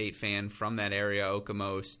big State fan from that area,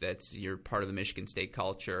 Okemos, you're part of the Michigan State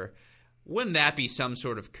culture. Wouldn't that be some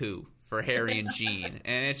sort of coup for Harry and Gene?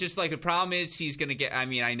 And it's just like the problem is he's going to get – I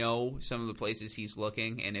mean, I know some of the places he's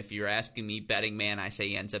looking, and if you're asking me betting man, I say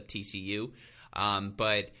he ends up TCU.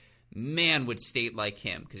 But man, would State like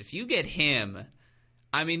him? Because if you get him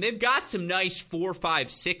 – I mean, they've got some nice 4, 5,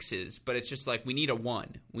 6s, but it's just like we need a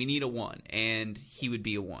 1. We need a 1, and he would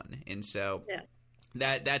be a 1. And so –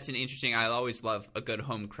 That's an interesting – I always love a good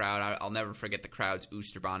home crowd. I'll never forget the crowds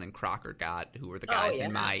Oosterbaan and Crocker got, who were the guys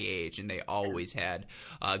in my age, and they always had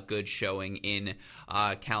a good showing in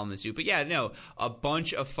Kalamazoo. But, a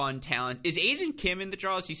bunch of fun talent. Is Aiden Kim in the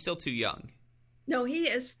draw? Is he still too young? No, he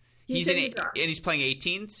is. He's in the draw. And he's playing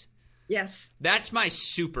 18s? Yes. That's my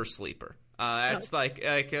super sleeper. That's like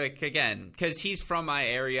again, because he's from my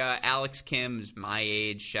area. Alex Kim's my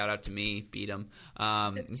age. Shout out to me. Beat him.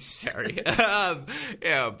 Sorry.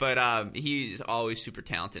 But he's always super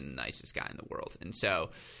talented and the nicest guy in the world. And so,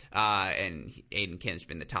 and Aiden Kim's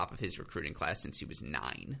been the top of his recruiting class since he was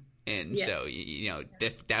 9. And so,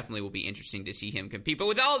 definitely will be interesting to see him compete. But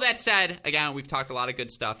with all that said, again, we've talked a lot of good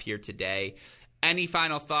stuff here today. Any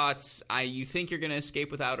final thoughts? You think you're going to escape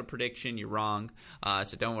without a prediction. You're wrong.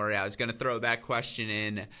 So don't worry. I was going to throw that question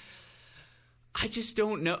in. I just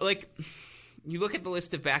don't know. Like, you look at the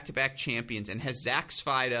list of back-to-back champions, and has Zach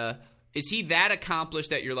Sfida, is he that accomplished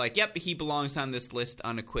that you're like, yep, he belongs on this list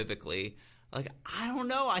unequivocally? Like, I don't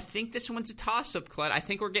know. I think this one's a toss-up, Colette. I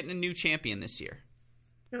think we're getting a new champion this year.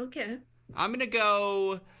 Okay. I'm going to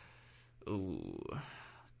go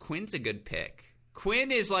Quinn's a good pick.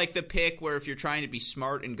 Quinn is like the pick where if you're trying to be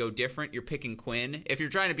smart and go different, you're picking Quinn. If you're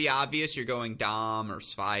trying to be obvious, you're going Dom or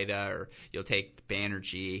Sfida, or you'll take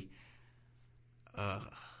Banerjee. Man.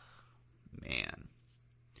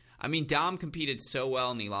 I mean, Dom competed so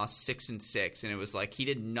well and he lost 6-6, and it was like he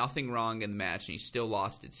did nothing wrong in the match and he still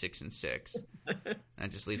lost at 6-6.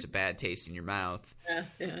 That just leaves a bad taste in your mouth.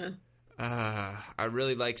 Yeah. I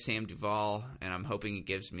really like Sam Duvall, and I'm hoping he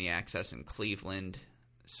gives me access in Cleveland.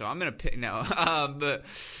 So I'm going to pick – no. I'll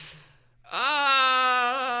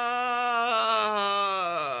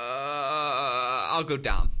go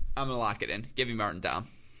Dom. I'm going to lock it in. Give me Martin Dom.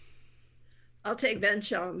 I'll take Ben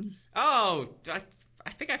Shelton. Oh, I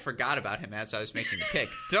think I forgot about him as I was making the pick.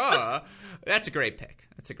 Duh. That's a great pick.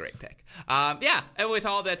 And with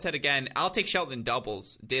all that said, again, I'll take Shelton in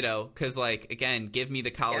doubles, ditto, because, again, give me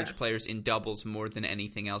the college players in doubles more than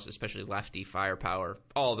anything else, especially lefty, firepower,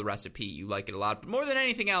 all the recipe. You like it a lot. But more than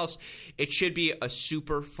anything else, it should be a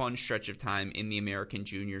super fun stretch of time in the American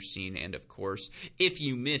junior scene. And, of course, if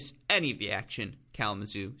you miss any of the action,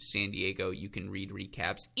 Kalamazoo, San Diego, you can read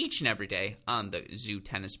recaps each and every day on the Zoo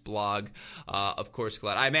Tennis blog. Of course,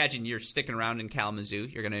 Colette, I imagine you're sticking around in Kalamazoo.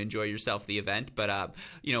 You're going to enjoy yourself the event. But,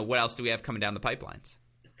 what else do we have coming down the pipelines?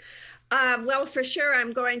 Well, for sure,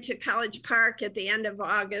 I'm going to College Park at the end of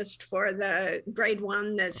August for the grade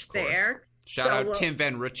 1 that's there. Shout out Tim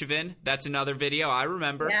Van Ruchevin. That's another video I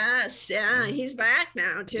remember. Yes, he's back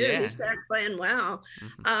now too. Yeah. He's back playing well.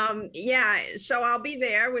 Mm-hmm. So I'll be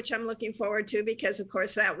there, which I'm looking forward to because, of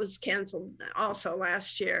course, that was canceled also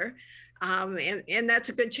last year. And that's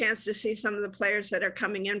a good chance to see some of the players that are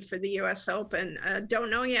coming in for the U.S. Open. Don't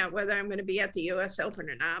know yet whether I'm going to be at the U.S. Open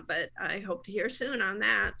or not, but I hope to hear soon on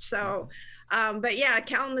that. So,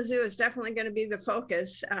 Kalamazoo is definitely going to be the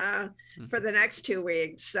focus for the next 2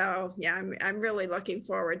 weeks. So, I'm really looking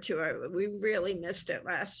forward to it. We really missed it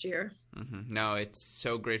last year. Mm-hmm. No, it's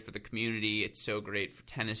so great for the community. It's so great for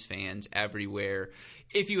tennis fans everywhere.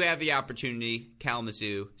 If you have the opportunity,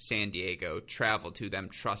 Kalamazoo, San Diego, travel to them.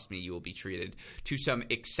 Trust me, you will be treated to some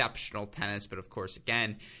exceptional tennis. But, of course,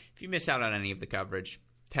 again, if you miss out on any of the coverage,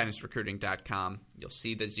 tennisrecruiting.com. You'll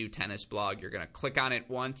see the Zoo Tennis blog. You're going to click on it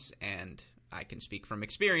once, and I can speak from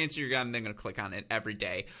experience. You're then going to click on it every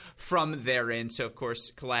day from therein. So, of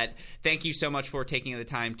course, Colette, thank you so much for taking the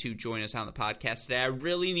time to join us on the podcast today. I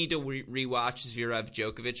really need to rewatch Zverev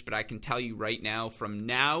Djokovic, but I can tell you right now, from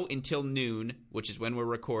now until noon, which is when we're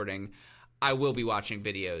recording, I will be watching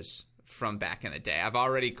videos from back in the day. I've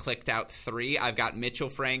already clicked out 3. I've got Mitchell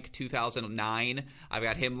Frank, 2009. I've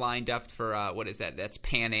got him lined up for, what is that? That's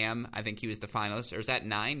Pan Am. I think he was the finalist. Or is that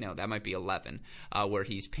 9? No, that might be 11, where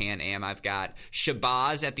he's Pan Am. I've got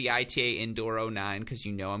Shabazz at the ITA Indoor 09, because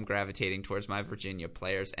you know I'm gravitating towards my Virginia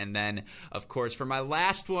players. And then, of course, for my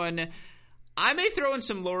last one, I may throw in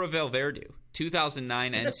some Laura Valverde,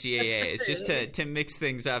 2009 NCAA. It's just to mix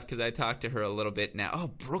things up, because I talked to her a little bit now. Oh,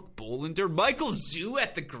 Brooke Bolender, Michael Zhu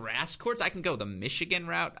at the grass courts. I can go the Michigan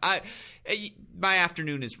route. My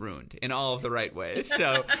afternoon is ruined in all of the right ways.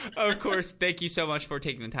 So, of course, thank you so much for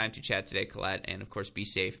taking the time to chat today, Colette. And, of course, be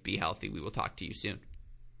safe, be healthy. We will talk to you soon.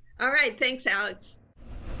 All right. Thanks, Alex.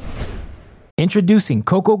 Introducing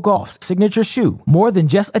Coco Gauff's signature shoe. More than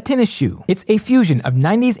just a tennis shoe, it's a fusion of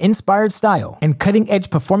 90s inspired style and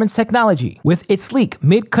cutting-edge performance technology. With its sleek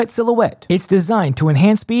mid-cut silhouette, it's designed to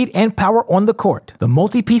enhance speed and power on the court. The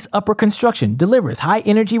multi-piece upper construction delivers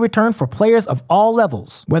high-energy return for players of all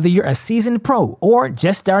levels. Whether you're a seasoned pro or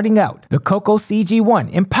just starting out, the Coco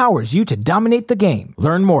CG1 empowers you to dominate the game.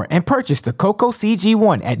 Learn more and purchase the Coco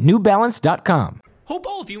CG1 at NewBalance.com. Hope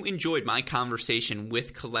all of you enjoyed my conversation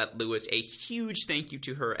with Colette Lewis. A huge thank you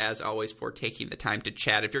to her, as always, for taking the time to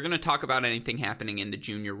chat. If you're going to talk about anything happening in the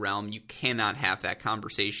junior realm, you cannot have that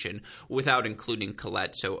conversation without including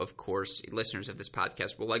Colette. So, of course, listeners of this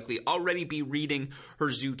podcast will likely already be reading her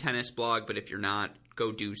Zoo Tennis blog, but if you're not,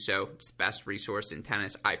 go do so. It's the best resource in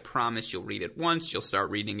tennis. I promise you'll read it once. You'll start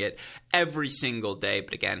reading it every single day.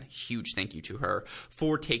 But again, huge thank you to her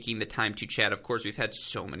for taking the time to chat. Of course, we've had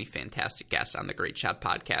so many fantastic guests on the Great Shot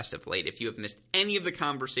podcast of late. If you have missed any of the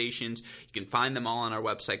conversations, you can find them all on our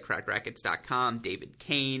website, crackrackets.com. David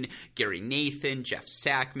Kane, Gary Nathan, Jeff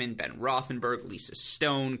Sackman, Ben Rothenberg, Lisa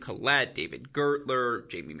Stone, Colette, David Gertler,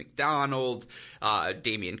 Jamie McDonald,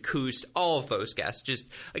 Damian Kust, all of those guests. Just,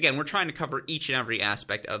 again, we're trying to cover each and every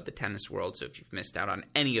aspect of the tennis world, so if you've missed out on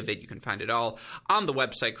any of it, you can find it all on the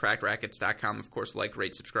website, crackrackets.com. Of course, like,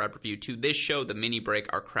 rate, subscribe, review to this show, The Mini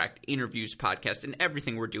Break, our Cracked Interviews podcast, and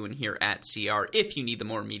everything we're doing here at CR. If you need the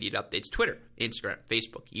more immediate updates, Twitter, Instagram,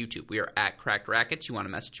 Facebook, YouTube, we are at Cracked Rackets. You want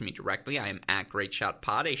to message me directly, I am at Great Shot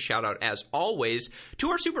Pod. A shout out, as always,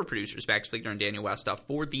 to our super producers, Max Fligner and Daniel Westoff,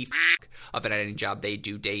 for the of an editing job they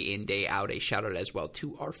do day in, day out. A shout out as well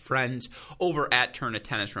to our friends over at Turn of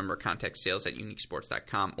Tennis. Remember, contact sales at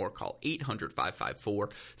uniquesports.com or call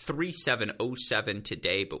 800-554-3707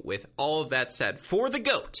 today. But with all of that said, for the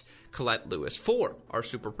GOAT, Colette Lewis, for our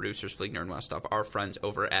super producers, Fligner and Westoff, our friends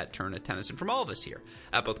over at Turn of Tennis, and from all of us here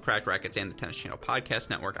at both Cracked Rackets and the Tennis Channel Podcast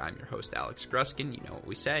Network, I'm your host, Alex Gruskin. You know what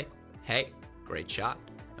we say. Hey, great shot.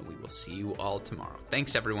 And we will see you all tomorrow.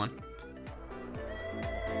 Thanks, everyone.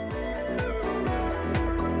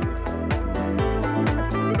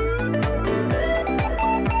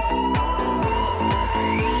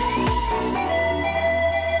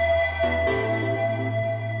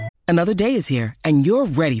 Another day is here, and you're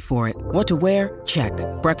ready for it. What to wear? Check.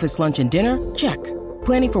 Breakfast, lunch, and dinner? Check.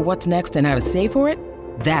 Planning for what's next and how to save for it?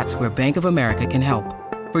 That's where Bank of America can help.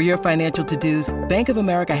 For your financial to-dos, Bank of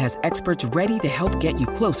America has experts ready to help get you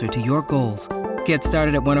closer to your goals. Get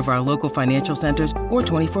started at one of our local financial centers or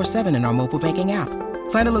 24/7 in our mobile banking app.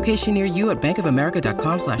 Find a location near you at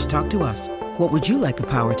bankofamerica.com/talktous. What would you like the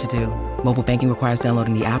power to do? Mobile banking requires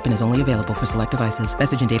downloading the app and is only available for select devices.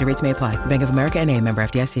 Message and data rates may apply. Bank of America N.A., member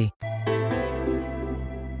FDIC.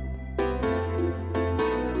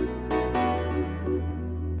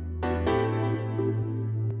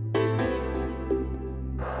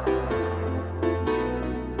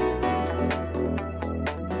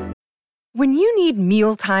 When you need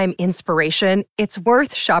mealtime inspiration, it's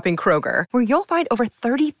worth shopping Kroger, where you'll find over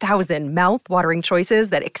 30,000 mouth-watering choices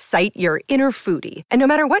that excite your inner foodie. And no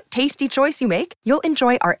matter what tasty choice you make, you'll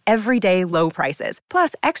enjoy our everyday low prices,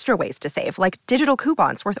 plus extra ways to save, like digital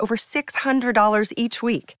coupons worth over $600 each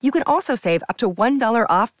week. You can also save up to $1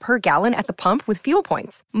 off per gallon at the pump with fuel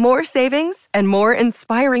points. More savings and more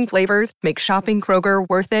inspiring flavors make shopping Kroger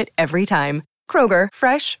worth it every time. Kroger,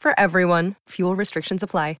 fresh for everyone. Fuel restrictions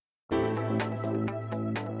apply.